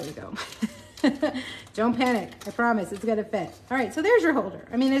 There we go. Don't panic, I promise it's gonna fit. All right, so there's your holder.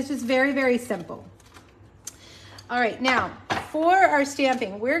 I mean, it's just very, very simple. All right, now for our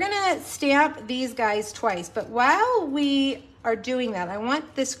stamping, we're gonna stamp these guys twice, but while we are doing that, I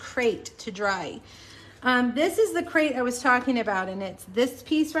want this crate to dry. This is the crate I was talking about, and it's this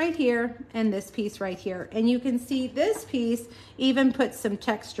piece right here and this piece right here. And you can see this piece even puts some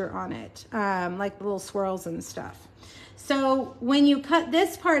texture on it, like little swirls and stuff. So when you cut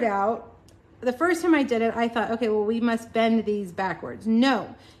this part out, the first time I did it, I thought, okay, well, we must bend these backwards.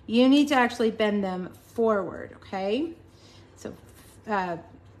 No, you need to actually bend them forward, okay? So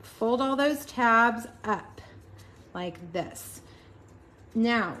fold all those tabs up like this.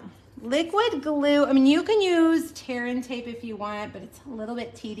 Now, liquid glue, I mean, you can use tear and tape if you want, but it's a little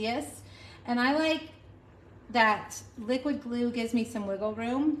bit tedious. And I like that liquid glue gives me some wiggle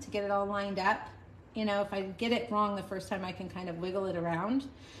room to get it all lined up. You know, if I get it wrong the first time, I can kind of wiggle it around.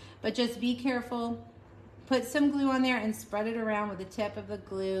 But just be careful. Put some glue on there and spread it around with the tip of the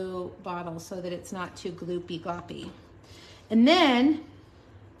glue bottle so that it's not too gloopy gloppy. And then,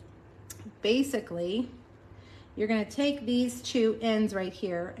 basically, you're gonna take these two ends right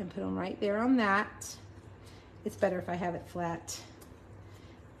here and put them right there on that. It's better if I have it flat.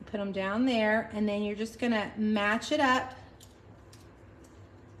 Put them down there, and then you're just gonna match it up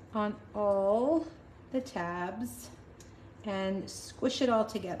on all the tabs and squish it all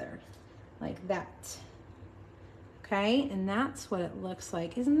together like that. Okay, and that's what it looks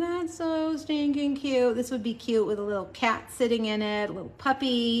like. Isn't that so stinking cute? This would be cute with a little cat sitting in it, a little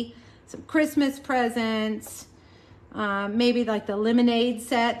puppy, some Christmas presents, maybe like the lemonade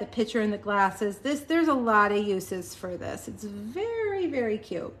set, the pitcher and the glasses. There's a lot of uses for this. It's very, very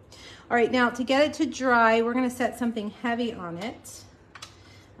cute. All right, now to get it to dry, we're gonna set something heavy on it.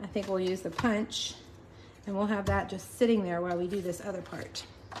 I think we'll use the punch, and we'll have that just sitting there while we do this other part.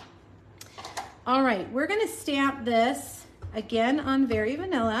 All right, we're gonna stamp this again on Very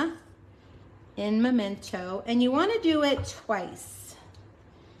Vanilla in Memento, and you wanna do it twice.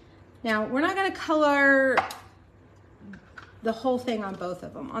 Now, we're not gonna color the whole thing on both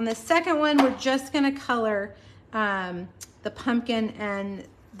of them. On the second one, we're just gonna color the pumpkin and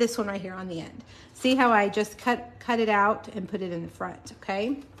this one right here on the end. See how I just cut it out and put it in the front,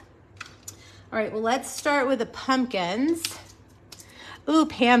 okay? All right, well, let's start with the pumpkins. Ooh,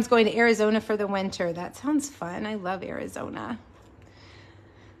 Pam's going to Arizona for the winter. That sounds fun. I love Arizona.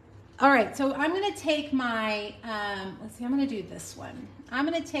 All right, so I'm gonna take my, let's see, I'm gonna do this one. I'm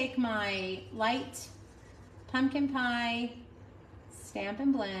gonna take my light pumpkin pie Stamp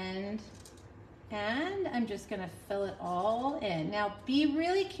and Blend, and I'm just gonna fill it all in. Now, be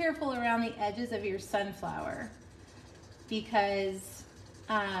really careful around the edges of your sunflower because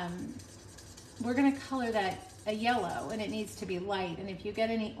we're gonna color that a yellow and it needs to be light. And if you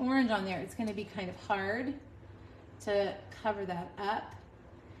get any orange on there, it's gonna be kind of hard to cover that up.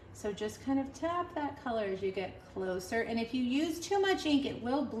 So just kind of tap that color as you get closer. And if you use too much ink, it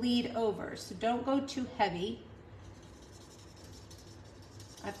will bleed over. So don't go too heavy.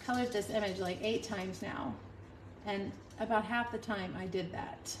 I've colored this image like 8 times now. And about half the time I did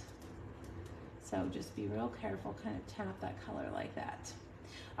that. So just be real careful, kind of tap that color like that.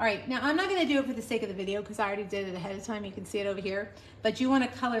 All right, now I'm not gonna do it for the sake of the video because I already did it ahead of time. You can see it over here, but you wanna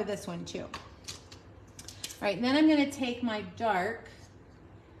color this one too. All right, then I'm gonna take my dark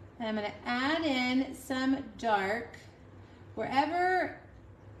and I'm gonna add in some dark wherever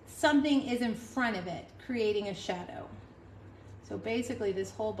something is in front of it, creating a shadow. So basically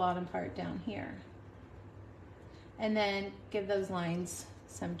this whole bottom part down here. And then give those lines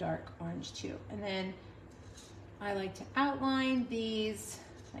some dark orange too. And then I like to outline these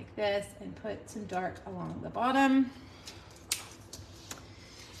like this and put some dark along the bottom.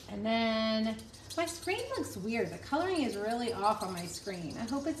 And then my screen looks weird. The coloring is really off on my screen. I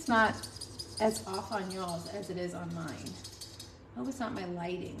hope it's not as off on y'all's as it is on mine. I hope it's not my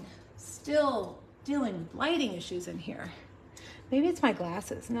lighting. Still dealing with lighting issues in here. Maybe it's my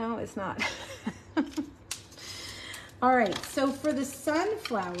glasses. No, it's not. All right, so for the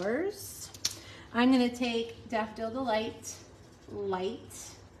sunflowers, I'm gonna take Daffodil Delight Light.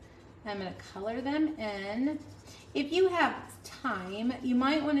 I'm gonna color them in. If you have time, you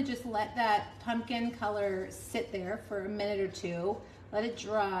might wanna just let that pumpkin color sit there for a minute or two, let it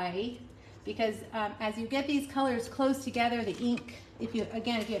dry, because as you get these colors close together, the ink, if you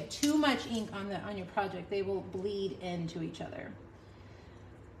have too much ink on your project, they will bleed into each other.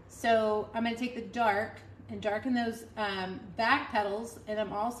 So I'm gonna take the dark and darken those back petals, and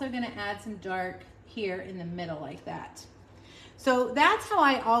I'm also gonna add some dark here in the middle like that. So that's how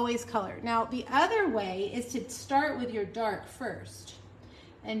I always color. Now the other way is to start with your dark first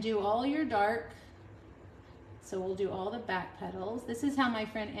and do all your dark. So we'll do all the back petals. This is how my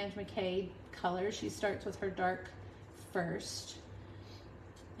friend Ange McKay colors. She starts with her dark first.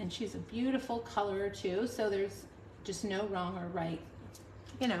 And she's a beautiful colorer too, so there's just no wrong or right,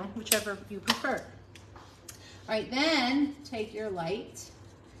 you know, whichever you prefer. All right, then take your light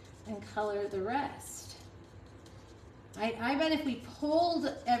and color the rest. I bet if we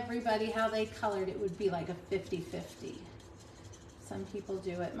polled everybody how they colored, it would be like a 50-50. Some people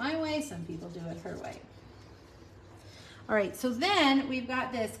do it my way, some people do it her way. All right, so then we've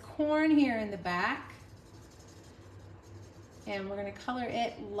got this corn here in the back, and we're gonna color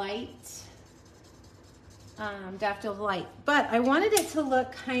it light, Daffodil Light. But I wanted it to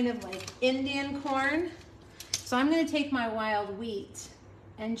look kind of like Indian corn, so I'm gonna take my wild wheat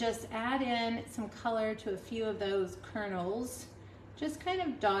and just add in some color to a few of those kernels, just kind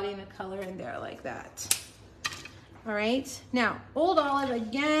of dotting the color in there like that. All right, now Old Olive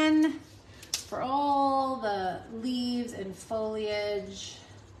again for all the leaves and foliage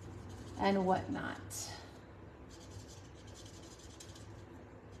and whatnot.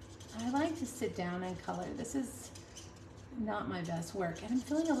 I like to sit down and color. This is not my best work, and I'm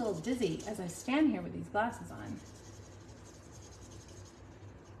feeling a little dizzy as I stand here with these glasses on.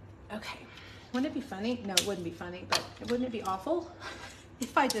 Okay, wouldn't it be funny? No, it wouldn't be funny, but wouldn't it be awful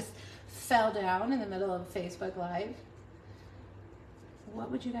if I just fell down in the middle of Facebook Live? What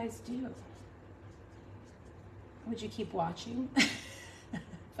would you guys do? Would you keep watching? If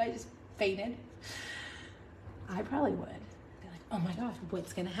I just fainted? I probably would. Be like, oh my gosh,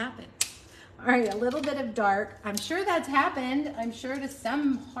 what's gonna happen? All right, a little bit of dark. I'm sure that's happened. I'm sure to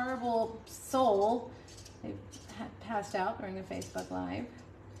some horrible soul, they passed out during a Facebook Live.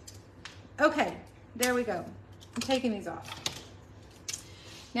 Okay, there we go. I'm taking these off.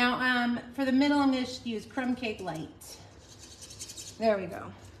 Now, for the middle, I'm gonna use Crumb Cake Light. There we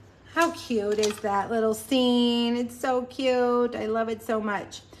go. How cute is that little scene? It's so cute. I love it so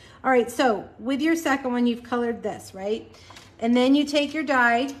much. All right, so with your second one, you've colored this, right? And then you take your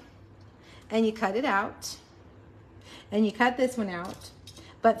die and you cut it out. And you cut this one out.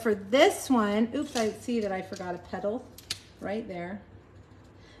 But for this one, oops, I see that I forgot a petal right there.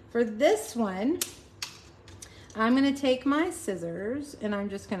 For this one, I'm gonna take my scissors and I'm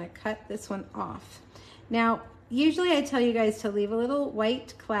just gonna cut this one off. Now, usually I tell you guys to leave a little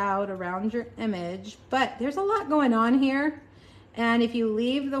white cloud around your image, but there's a lot going on here. And if you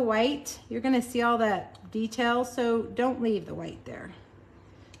leave the white, you're gonna see all that detail, so don't leave the white there.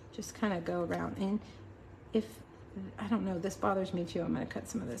 Just kind of go around. And if, I don't know, this bothers me too, I'm gonna cut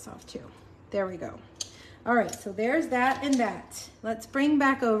some of this off too. There we go. All right, so there's that and that. Let's bring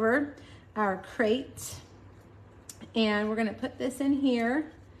back over our crate. And we're gonna put this in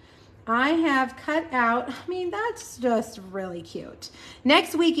here. I have cut out, I mean, that's just really cute.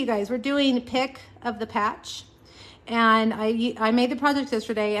 Next week, you guys, we're doing pick of the patch. And I made the project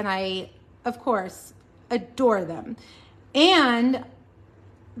yesterday and I, of course, adore them. And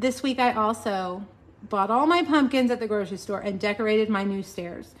this week I also bought all my pumpkins at the grocery store and decorated my new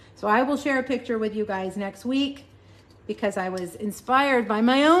stairs. So I will share a picture with you guys next week because I was inspired by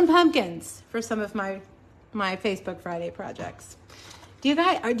my own pumpkins for some of my Facebook Friday projects. Do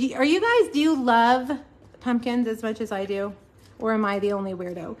you love pumpkins as much as I do? Or am I the only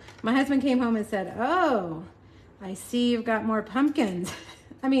weirdo? My husband came home and said, oh, I see you've got more pumpkins.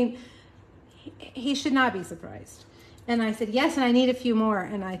 I mean, he should not be surprised. And I said, yes, and I need a few more.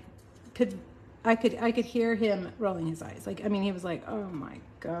 And I could hear him rolling his eyes. Like, I mean, he was like, oh my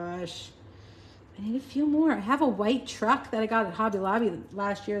gosh, I need a few more. I have a white truck that I got at Hobby Lobby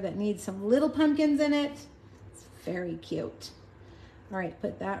last year that needs some little pumpkins in it. It's very cute. All right,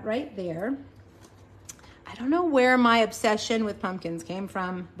 put that right there. I don't know where my obsession with pumpkins came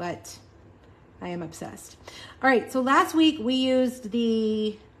from, but I am obsessed. All right, so last week we used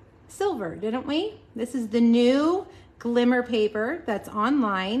the silver, didn't we? This is the new glimmer paper that's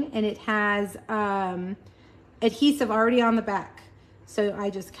online, and it has adhesive already on the back. So I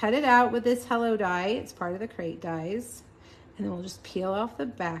just cut it out with this Hello die. It's part of the crate dies. And then we'll just peel off the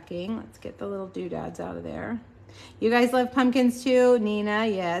backing. Let's get the little doodads out of there. You guys love pumpkins too? Nina,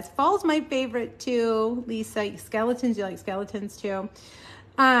 yes. Fall's my favorite too. Lisa, skeletons, you like skeletons too?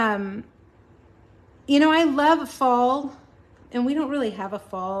 You know, I love fall, and we don't really have a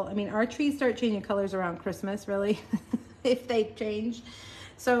fall. I mean, our trees start changing colors around Christmas, really, if they change.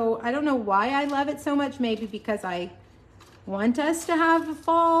 So I don't know why I love it so much. Maybe because I want us to have a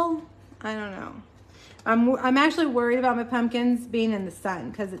fall. I don't know. I'm actually worried about my pumpkins being in the sun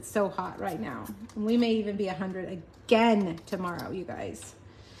because it's so hot right now. And we may even be 100 again tomorrow, you guys.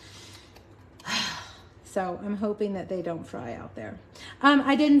 So I'm hoping that they don't fry out there.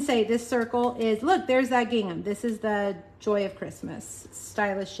 I didn't say this circle is, look, there's that gingham. This is the Joy of Christmas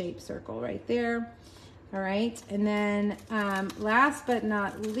stylish shape circle right there. All right, and then last but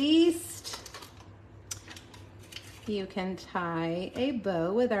not least, you can tie a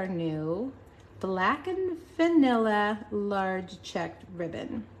bow with our new black and vanilla large checked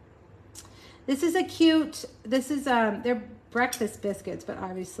ribbon. This is a cute, they're breakfast biscuits, but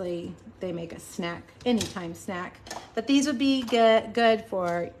obviously they make a snack, anytime snack. But these would be good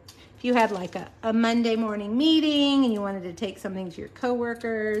for if you had like a Monday morning meeting and you wanted to take something to your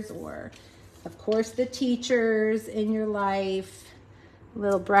coworkers, or of course the teachers in your life, a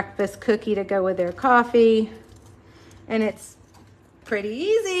little breakfast cookie to go with their coffee. And it's pretty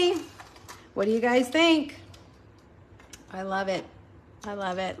easy. What do you guys think? I love it. I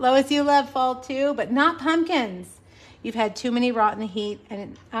love it. Lois, you love fall too, but not pumpkins. You've had too many rot in the heat,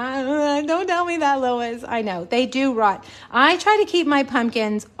 and don't tell me that, Lois. I know, they do rot. I try to keep my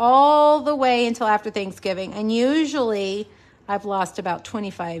pumpkins all the way until after Thanksgiving, and usually I've lost about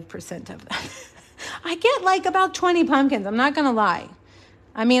 25% of them. I get like about 20 pumpkins, I'm not gonna lie.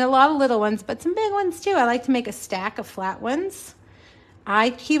 I mean, a lot of little ones, but some big ones too. I like to make a stack of flat ones.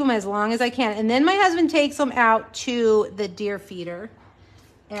 I keep them as long as I can, and then my husband takes them out to the deer feeder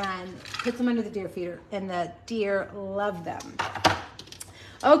and puts them under the deer feeder, and the deer love them.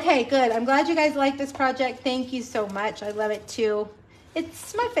 Okay, good. I'm glad you guys like this project. Thank you so much. I love it too.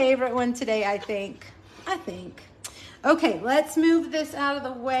 It's my favorite one today, I think. Okay, let's move this out of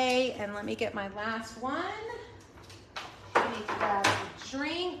the way, and let me get my last one. Let me grab a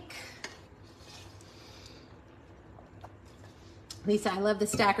drink. Lisa, I love the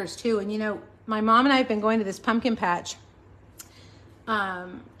stackers too. And you know, my mom and I have been going to this pumpkin patch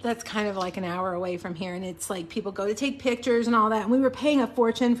that's kind of like an hour away from here, and it's like people go to take pictures and all that, and we were paying a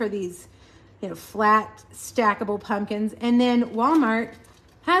fortune for these, you know, flat stackable pumpkins, and then Walmart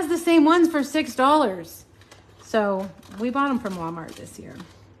has the same ones for $6. So we bought them from Walmart this year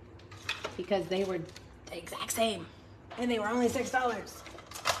because they were the exact same and they were only $6.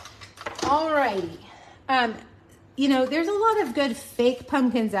 Alrighty. You know, there's a lot of good fake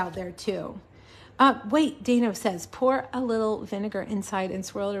pumpkins out there too. Wait, Dano says, pour a little vinegar inside and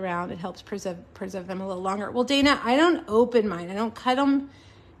swirl it around. It helps preserve them a little longer. Well, Dana, I don't open mine. I don't cut them,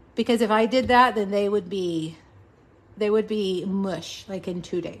 because if I did that, then they would be mush like in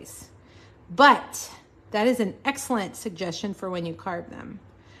 2 days. But that is an excellent suggestion for when you carve them,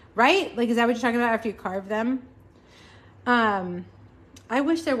 right? Like, is that what you're talking about after you carve them? I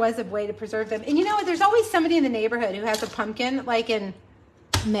wish there was a way to preserve them. And you know what? There's always somebody in the neighborhood who has a pumpkin, like in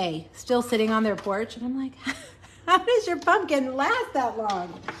May, still sitting on their porch. And I'm like, how does your pumpkin last that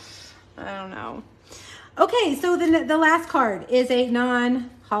long? I don't know. Okay, so the last card is a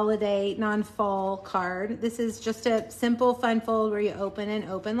non-holiday, non-fall card. This is just a simple fun fold where you open and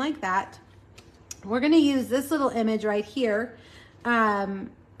open like that. We're going to use this little image right here and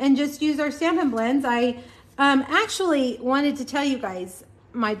just use our Stampin' Blends. I actually wanted to tell you guys,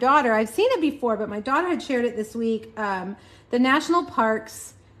 my daughter, I've seen it before, but my daughter had shared it this week. The National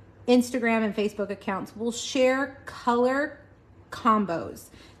Parks Instagram and Facebook accounts will share color combos.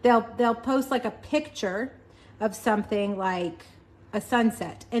 They'll post like a picture of something like a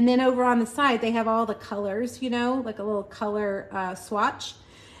sunset, and then over on the side they have all the colors, you know, like a little color swatch.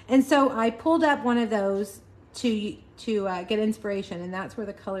 And so I pulled up one of those to get inspiration, and that's where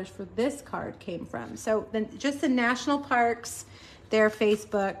the colors for this card came from. So then just the National Parks, their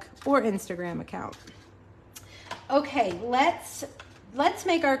Facebook or Instagram account. Okay, let's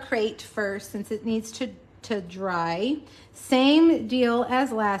make our crate first, since it needs to dry. Same deal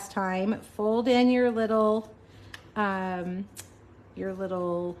as last time. Fold in your little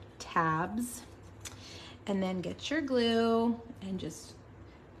tabs, and then get your glue and just,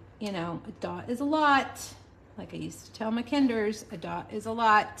 you know, a dot is a lot. Like I used to tell my kinders, a dot is a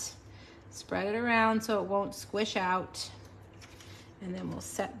lot. Spread it around so it won't squish out. And then we'll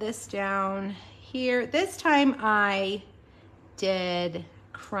set this down here. This time I did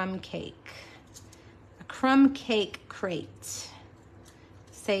crumb cake. A crumb cake crate.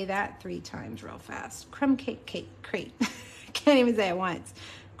 Say that 3 times real fast. Crumb cake crate. Can't even say it once.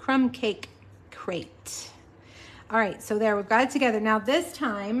 Crumb cake crate. All right, so there, we've got it together. Now this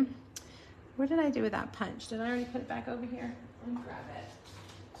time, what did I do with that punch? Did I already put it back over here? Let me grab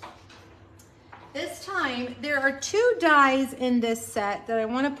it. This time, there are 2 dies in this set that I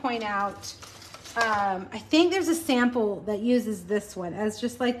want to point out. I think there's a sample that uses this one as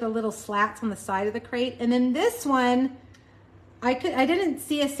just like the little slats on the side of the crate. And then this one, I didn't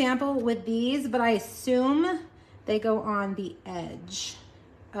see a sample with these, but I assume they go on the edge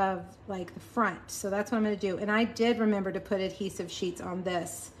of like the front. So that's what I'm going to do. And I did remember to put adhesive sheets on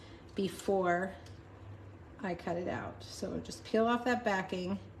this before I cut it out. So just peel off that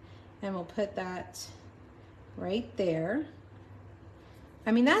backing and we'll put that right there.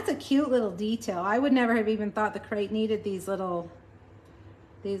 I mean, that's a cute little detail. I would never have even thought the crate needed these little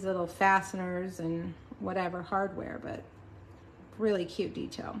fasteners and whatever hardware, but really cute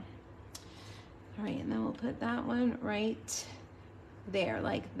detail. All right, and then we'll put that one right there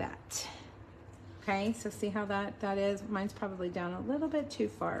like that. Okay, so see how that is? Mine's probably down a little bit too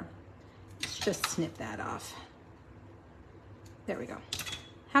far. Let's just snip that off. There we go.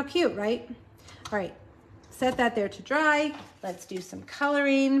 How cute, right? All right, set that there to dry. Let's do some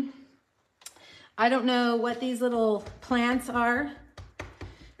coloring. I don't know what these little plants are.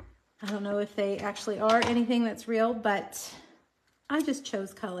 I don't know if they actually are anything that's real, but I just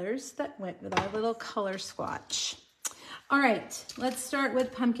chose colors that went with our little color swatch. All right, let's start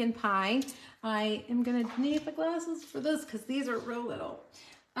with pumpkin pie. I am gonna need the glasses for this because these are real little.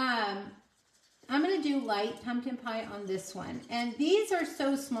 I'm gonna do light pumpkin pie on this one. And these are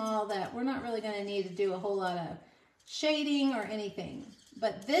so small that we're not really gonna need to do a whole lot of shading or anything.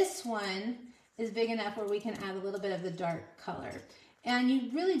 But this one is big enough where we can add a little bit of the dark color. And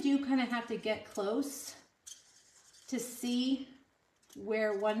you really do kind of have to get close to see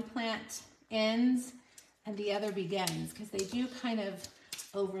where one plant ends and the other begins, because they do kind of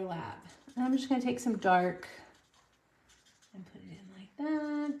overlap. And I'm just gonna take some dark and put it in like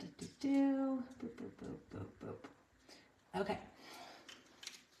that. Boop, boop, boop, boop, boop. Okay.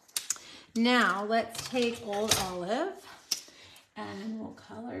 Now let's take Old Olive and we'll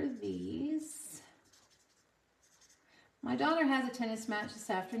color these. My daughter has a tennis match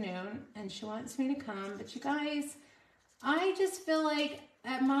this afternoon and she wants me to come, but you guys, I just feel like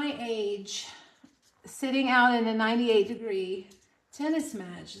at my age, sitting out in a 98-degree tennis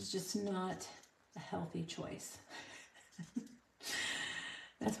match is just not a healthy choice.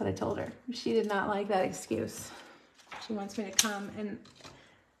 That's what I told her. She did not like that excuse. She wants me to come, and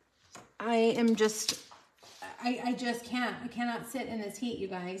I am just, I just can't. I cannot sit in this heat, you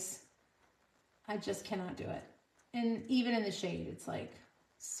guys. I just cannot do it. And even in the shade, it's like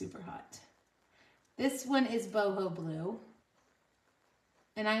super hot. This one is boho blue.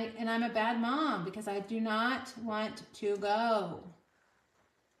 And I'm a bad mom because I do not want to go.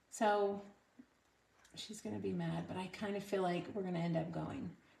 So she's going to be mad, but I kind of feel like we're going to end up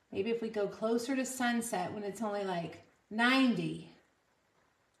going. Maybe if we go closer to sunset when it's only like 90.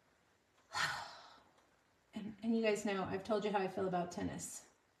 And you guys know, I've told you how I feel about tennis.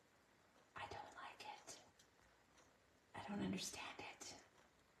 I don't like it. I don't understand it.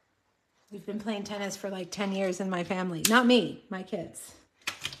 We've been playing tennis for like 10 years in my family. Not me, my kids.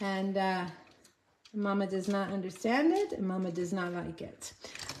 And Mama does not understand it, and Mama does not like it.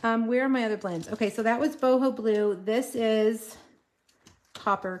 Where are my other blends? Okay, so that was boho blue. This is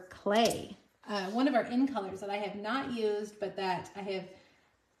copper clay. One of our in colors that I have not used, but that I have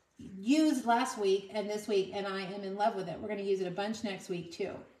used last week and this week, and I am in love with it. We're going to use it a bunch next week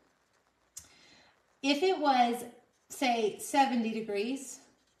too. If it was, say, 70 degrees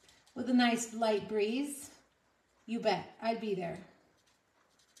with a nice light breeze, you bet I'd be there.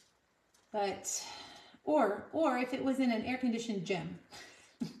 But, or if it was in an air-conditioned gym,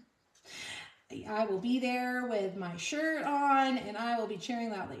 I will be there with my shirt on and I will be cheering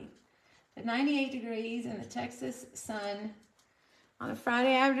loudly. At 98 degrees in the Texas sun on a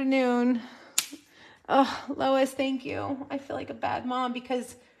Friday afternoon. Oh, Lois, thank you. I feel like a bad mom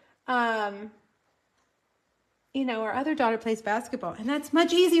because, you know, our other daughter plays basketball, and that's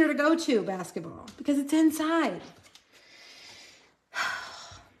much easier to go to basketball because it's inside.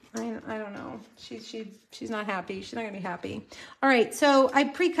 I don't know. She's not happy. She's not going to be happy. All right, so I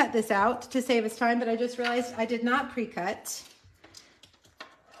pre-cut this out to save us time, but I just realized I did not pre-cut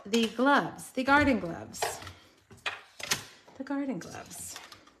the gloves, the garden gloves. The garden gloves.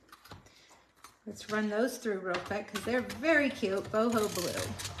 Let's run those through real quick because they're very cute. Boho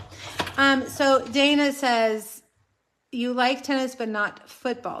blue. So Dana says, you like tennis but not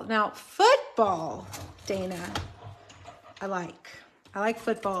football. Now, football, Dana, I like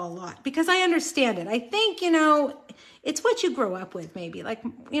football a lot because I understand it. I think, you know, it's what you grow up with maybe. Like,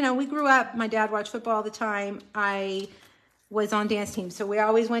 you know, we grew up, my dad watched football all the time. I was on dance teams, so we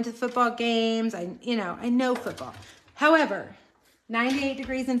always went to football games. I know football. However, 98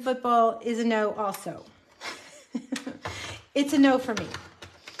 degrees in football is a no also. It's a no for me.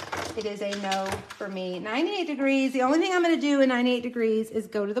 It is a no for me. 98 degrees, the only thing I'm going to do in 98 degrees is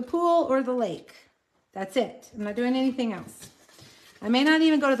go to the pool or the lake. That's it. I'm not doing anything else. I may not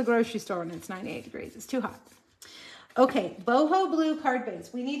even go to the grocery store when it's 98 degrees. It's too hot. Okay, boho blue card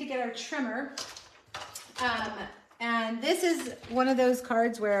base. We need to get our trimmer. And this is one of those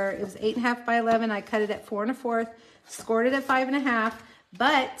cards where it was 8.5 by 11. I cut it at 4 1/4, scored it at 5.5.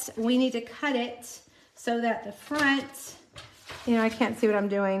 But we need to cut it so that the front, you know, I can't see what I'm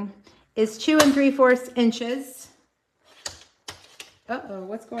doing, is 2 3/4 inches. Uh-oh,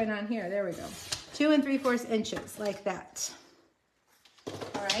 what's going on here? There we go. 2 3/4 inches, like that.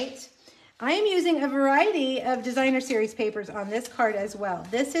 All right. I am using a variety of designer series papers on this card as well.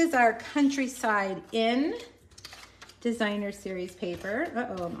 This is our Countryside In designer series paper.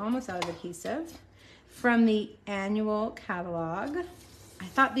 Uh-oh, I'm almost out of adhesive. From the annual catalog. I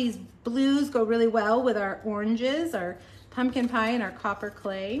thought these blues go really well with our oranges, our pumpkin pie, and our copper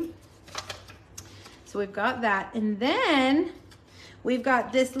clay. So we've got that. And then we've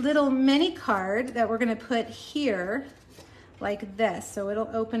got this little mini card that we're going to put here like this. So it'll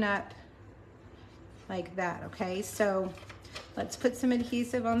open up like that, okay? So let's put some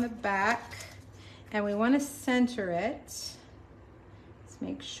adhesive on the back, and we want to center it. Let's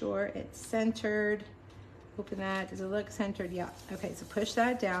make sure it's centered. Open that. Does it look centered? Yeah. Okay, so push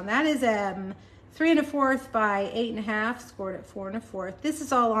that down. That is 3 1/4 by 8.5, scored at 4 1/4. This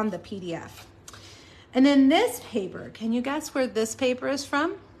is all on the PDF. And then this paper, can you guess where this paper is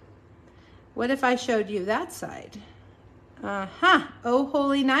from? What if I showed you that side? Oh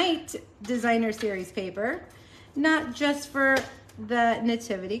Holy Night designer series paper. Not just for the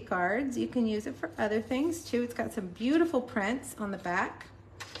nativity cards. You can use it for other things too. It's got some beautiful prints on the back.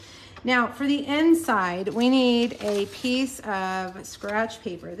 Now for the inside, we need a piece of scratch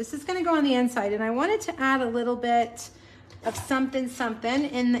paper. This is going to go on the inside, and I wanted to add a little bit of something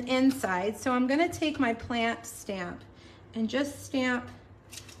in the inside. So I'm going to take my plant stamp and just stamp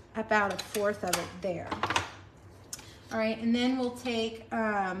about 1/4 of it there. All right, and then we'll take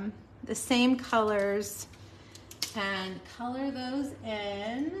the same colors and color those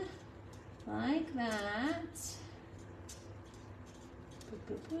in like that.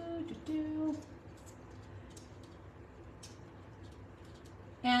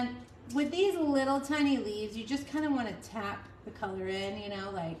 And with these little tiny leaves, you just kind of want to tap the color in, you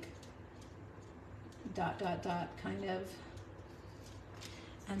know, like dot, dot, dot, kind of.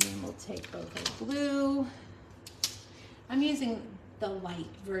 And then we'll take boho blue. I'm using the light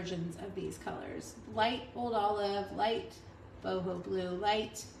versions of these colors. Light old olive, light boho blue,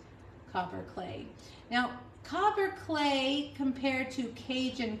 light copper clay. Now, copper clay compared to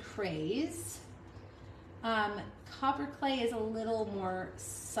Cajun craze, copper clay is a little more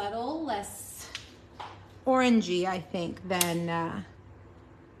subtle, less orangey, I think, than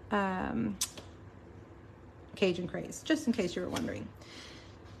Cajun craze, just in case you were wondering.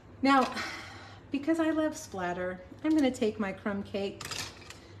 Now, because I love splatter, I'm gonna take my crumb cake,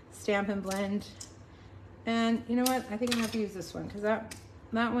 stamp and blend, and you know what? I think I'm gonna have to use this one because that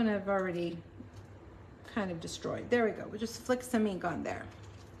one I've already kind of destroyed. There we go. We'll just flick some ink on there.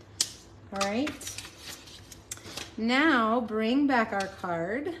 All right. Now bring back our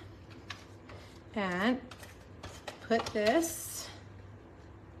card and put this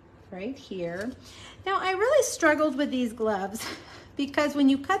right here. Now I really struggled with these gloves because when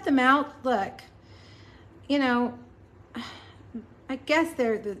you cut them out, look, you know, I guess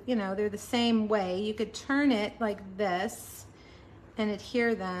they're the same way. You could turn it like this and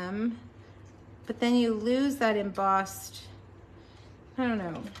adhere them, but then you lose that embossed, I don't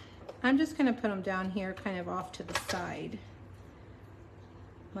know. I'm just gonna put them down here kind of off to the side.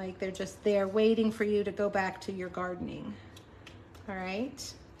 Like they're just there waiting for you to go back to your gardening. All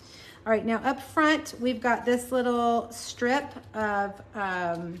right. All right, now up front, we've got this little strip of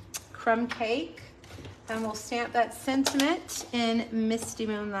crumb cake, and we'll stamp that sentiment in Misty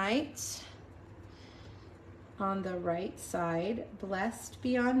Moonlight on the right side. Blessed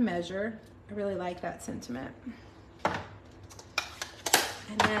beyond measure. I really like that sentiment. And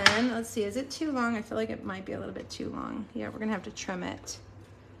then, let's see, is it too long? I feel like it might be a little bit too long. Yeah, we're gonna have to trim it.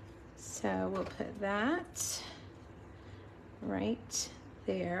 So we'll put that right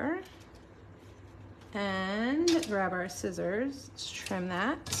there. And grab our scissors, let's trim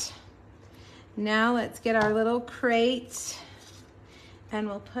that. Now let's get our little crate and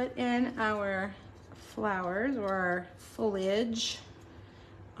we'll put in our flowers or our foliage,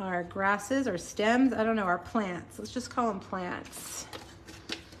 our grasses or stems, I don't know, our plants. Let's just call them plants.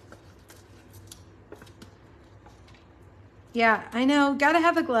 Yeah, I know, gotta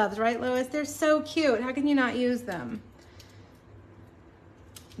have the gloves, right, Lois? They're so cute. How can you not use them?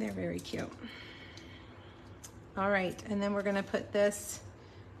 They're very cute. All right, and then we're gonna put this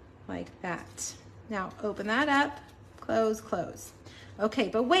like that. Now open that up, close, close. Okay,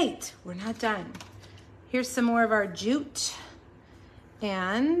 but wait, we're not done. Here's some more of our jute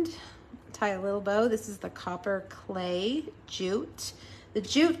and tie a little bow. This is the copper clay jute. The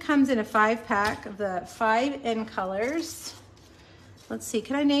jute comes in a 5-pack of the 5 N colors. Let's see,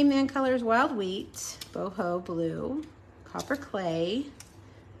 can I name the N colors? Wild wheat, boho blue, copper clay,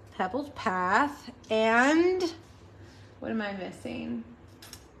 pebbled path, and what am I missing?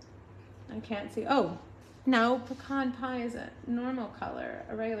 I can't see. Oh, no, pecan pie is a normal color,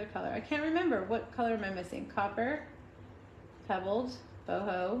 a regular color. I can't remember. What color am I missing? Copper, pebbled,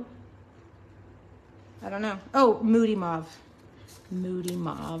 boho. I don't know. Oh, moody mauve. Moody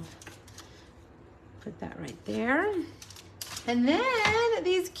mauve. Put that right there. And then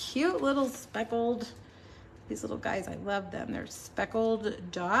these cute little speckled, these little guys, I love them. They're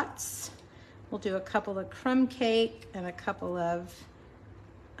speckled dots. We'll do a couple of crumb cake and a couple of,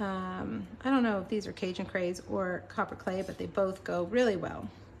 I don't know if these are Cajun craze or copper clay, but they both go really well.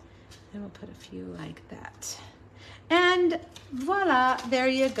 And we'll put a few like that. And voila, there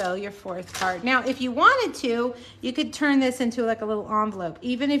you go, your 4th card. Now, if you wanted to, you could turn this into like a little envelope.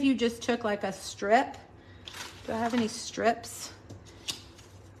 Even if you just took like a strip. Do I have any strips?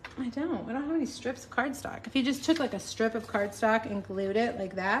 I don't have any strips of cardstock. If you just took like a strip of cardstock and glued it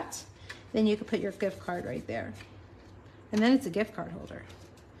like that, then you could put your gift card right there. And then it's a gift card holder.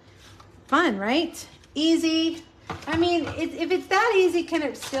 Fun, right? Easy. I mean, if it's that easy, can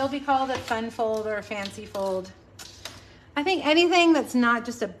it still be called a fun fold or a fancy fold? I think anything that's not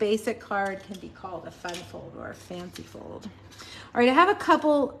just a basic card can be called a fun fold or a fancy fold. All right, I have a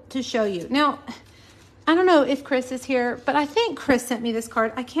couple to show you. Now, I don't know if Chris is here, but I think Chris sent me this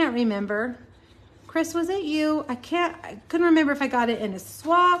card. I can't remember. Chris, was it you? I couldn't remember if I got it in a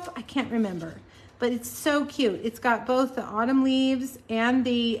swap. I can't remember, but it's so cute. It's got both the autumn leaves and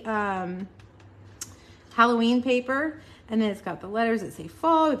the Halloween paper. And then it's got the letters that say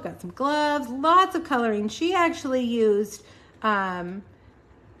fall. We've got some gloves, lots of coloring. She actually used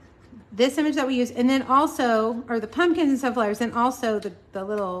this image that we used, and then also, or the pumpkins and sunflowers, and also the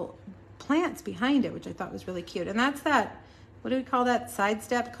little plants behind it, which I thought was really cute. And that's that, what do we call that,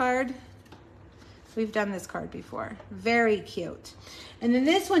 sidestep card? We've done this card before. Very cute. And then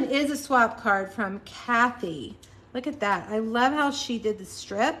this one is a swap card from Kathy Look at that. I love how she did the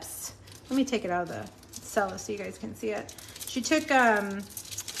strips. Let me take it out of the cello so you guys can see it. She took,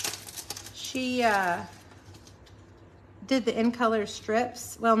 did the in color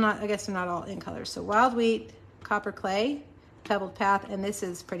strips. Well, I guess they're not all in color. So Wild Wheat, Copper Clay, Pebbled Path, and this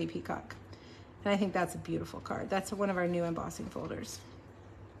is Pretty Peacock. And I think that's a beautiful card. That's one of our new embossing folders.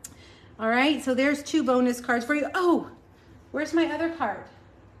 All right, so there's 2 bonus cards for you. Oh, where's my other card?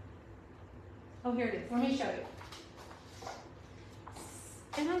 Oh, here it is. Let me show you.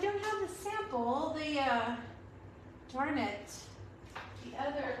 And I don't have the sample, darn it, the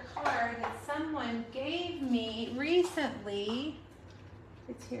other card that someone gave me recently.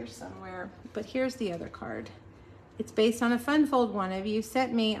 It's here somewhere, but here's the other card. It's based on a fun fold one of you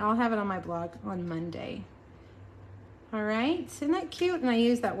sent me. I'll have it on my blog on Monday. All right, isn't that cute? And I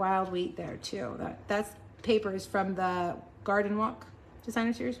use that Wild Wheat there too. That's paper is from the Garden Walk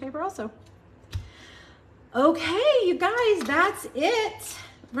Designer Series paper also. Okay, you guys, that's it.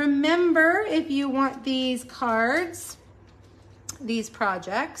 Remember, if you want these cards, these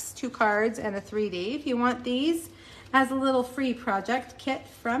projects, 2 cards and a 3D, if you want these as a little free project kit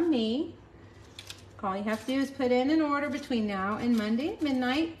from me, all you have to do is put in an order between now and Monday at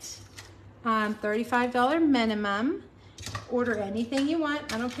midnight. $35 minimum. Order anything you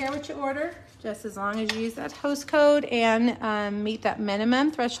want. I don't care what you order. Just as long as you use that host code and meet that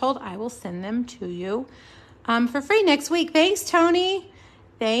minimum threshold, I will send them to you for free next week. Thanks, Tony.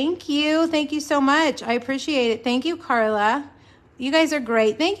 Thank you. Thank you so much. I appreciate it. Thank you, Carla. You guys are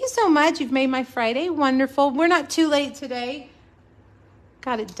great. Thank you so much. You've made my Friday wonderful. We're not too late today.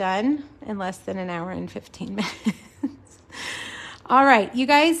 Got it done in less than an hour and 15 minutes. All right, you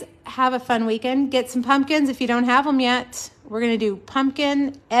guys have a fun weekend. Get some pumpkins if you don't have them yet. We're going to do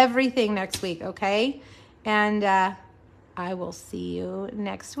pumpkin everything next week, okay? And I will see you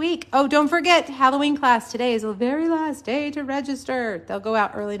next week. Oh, don't forget, Halloween class today is the very last day to register. They'll go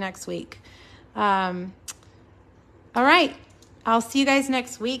out early next week. All right, I'll see you guys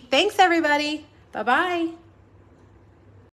next week. Thanks, everybody. Bye-bye.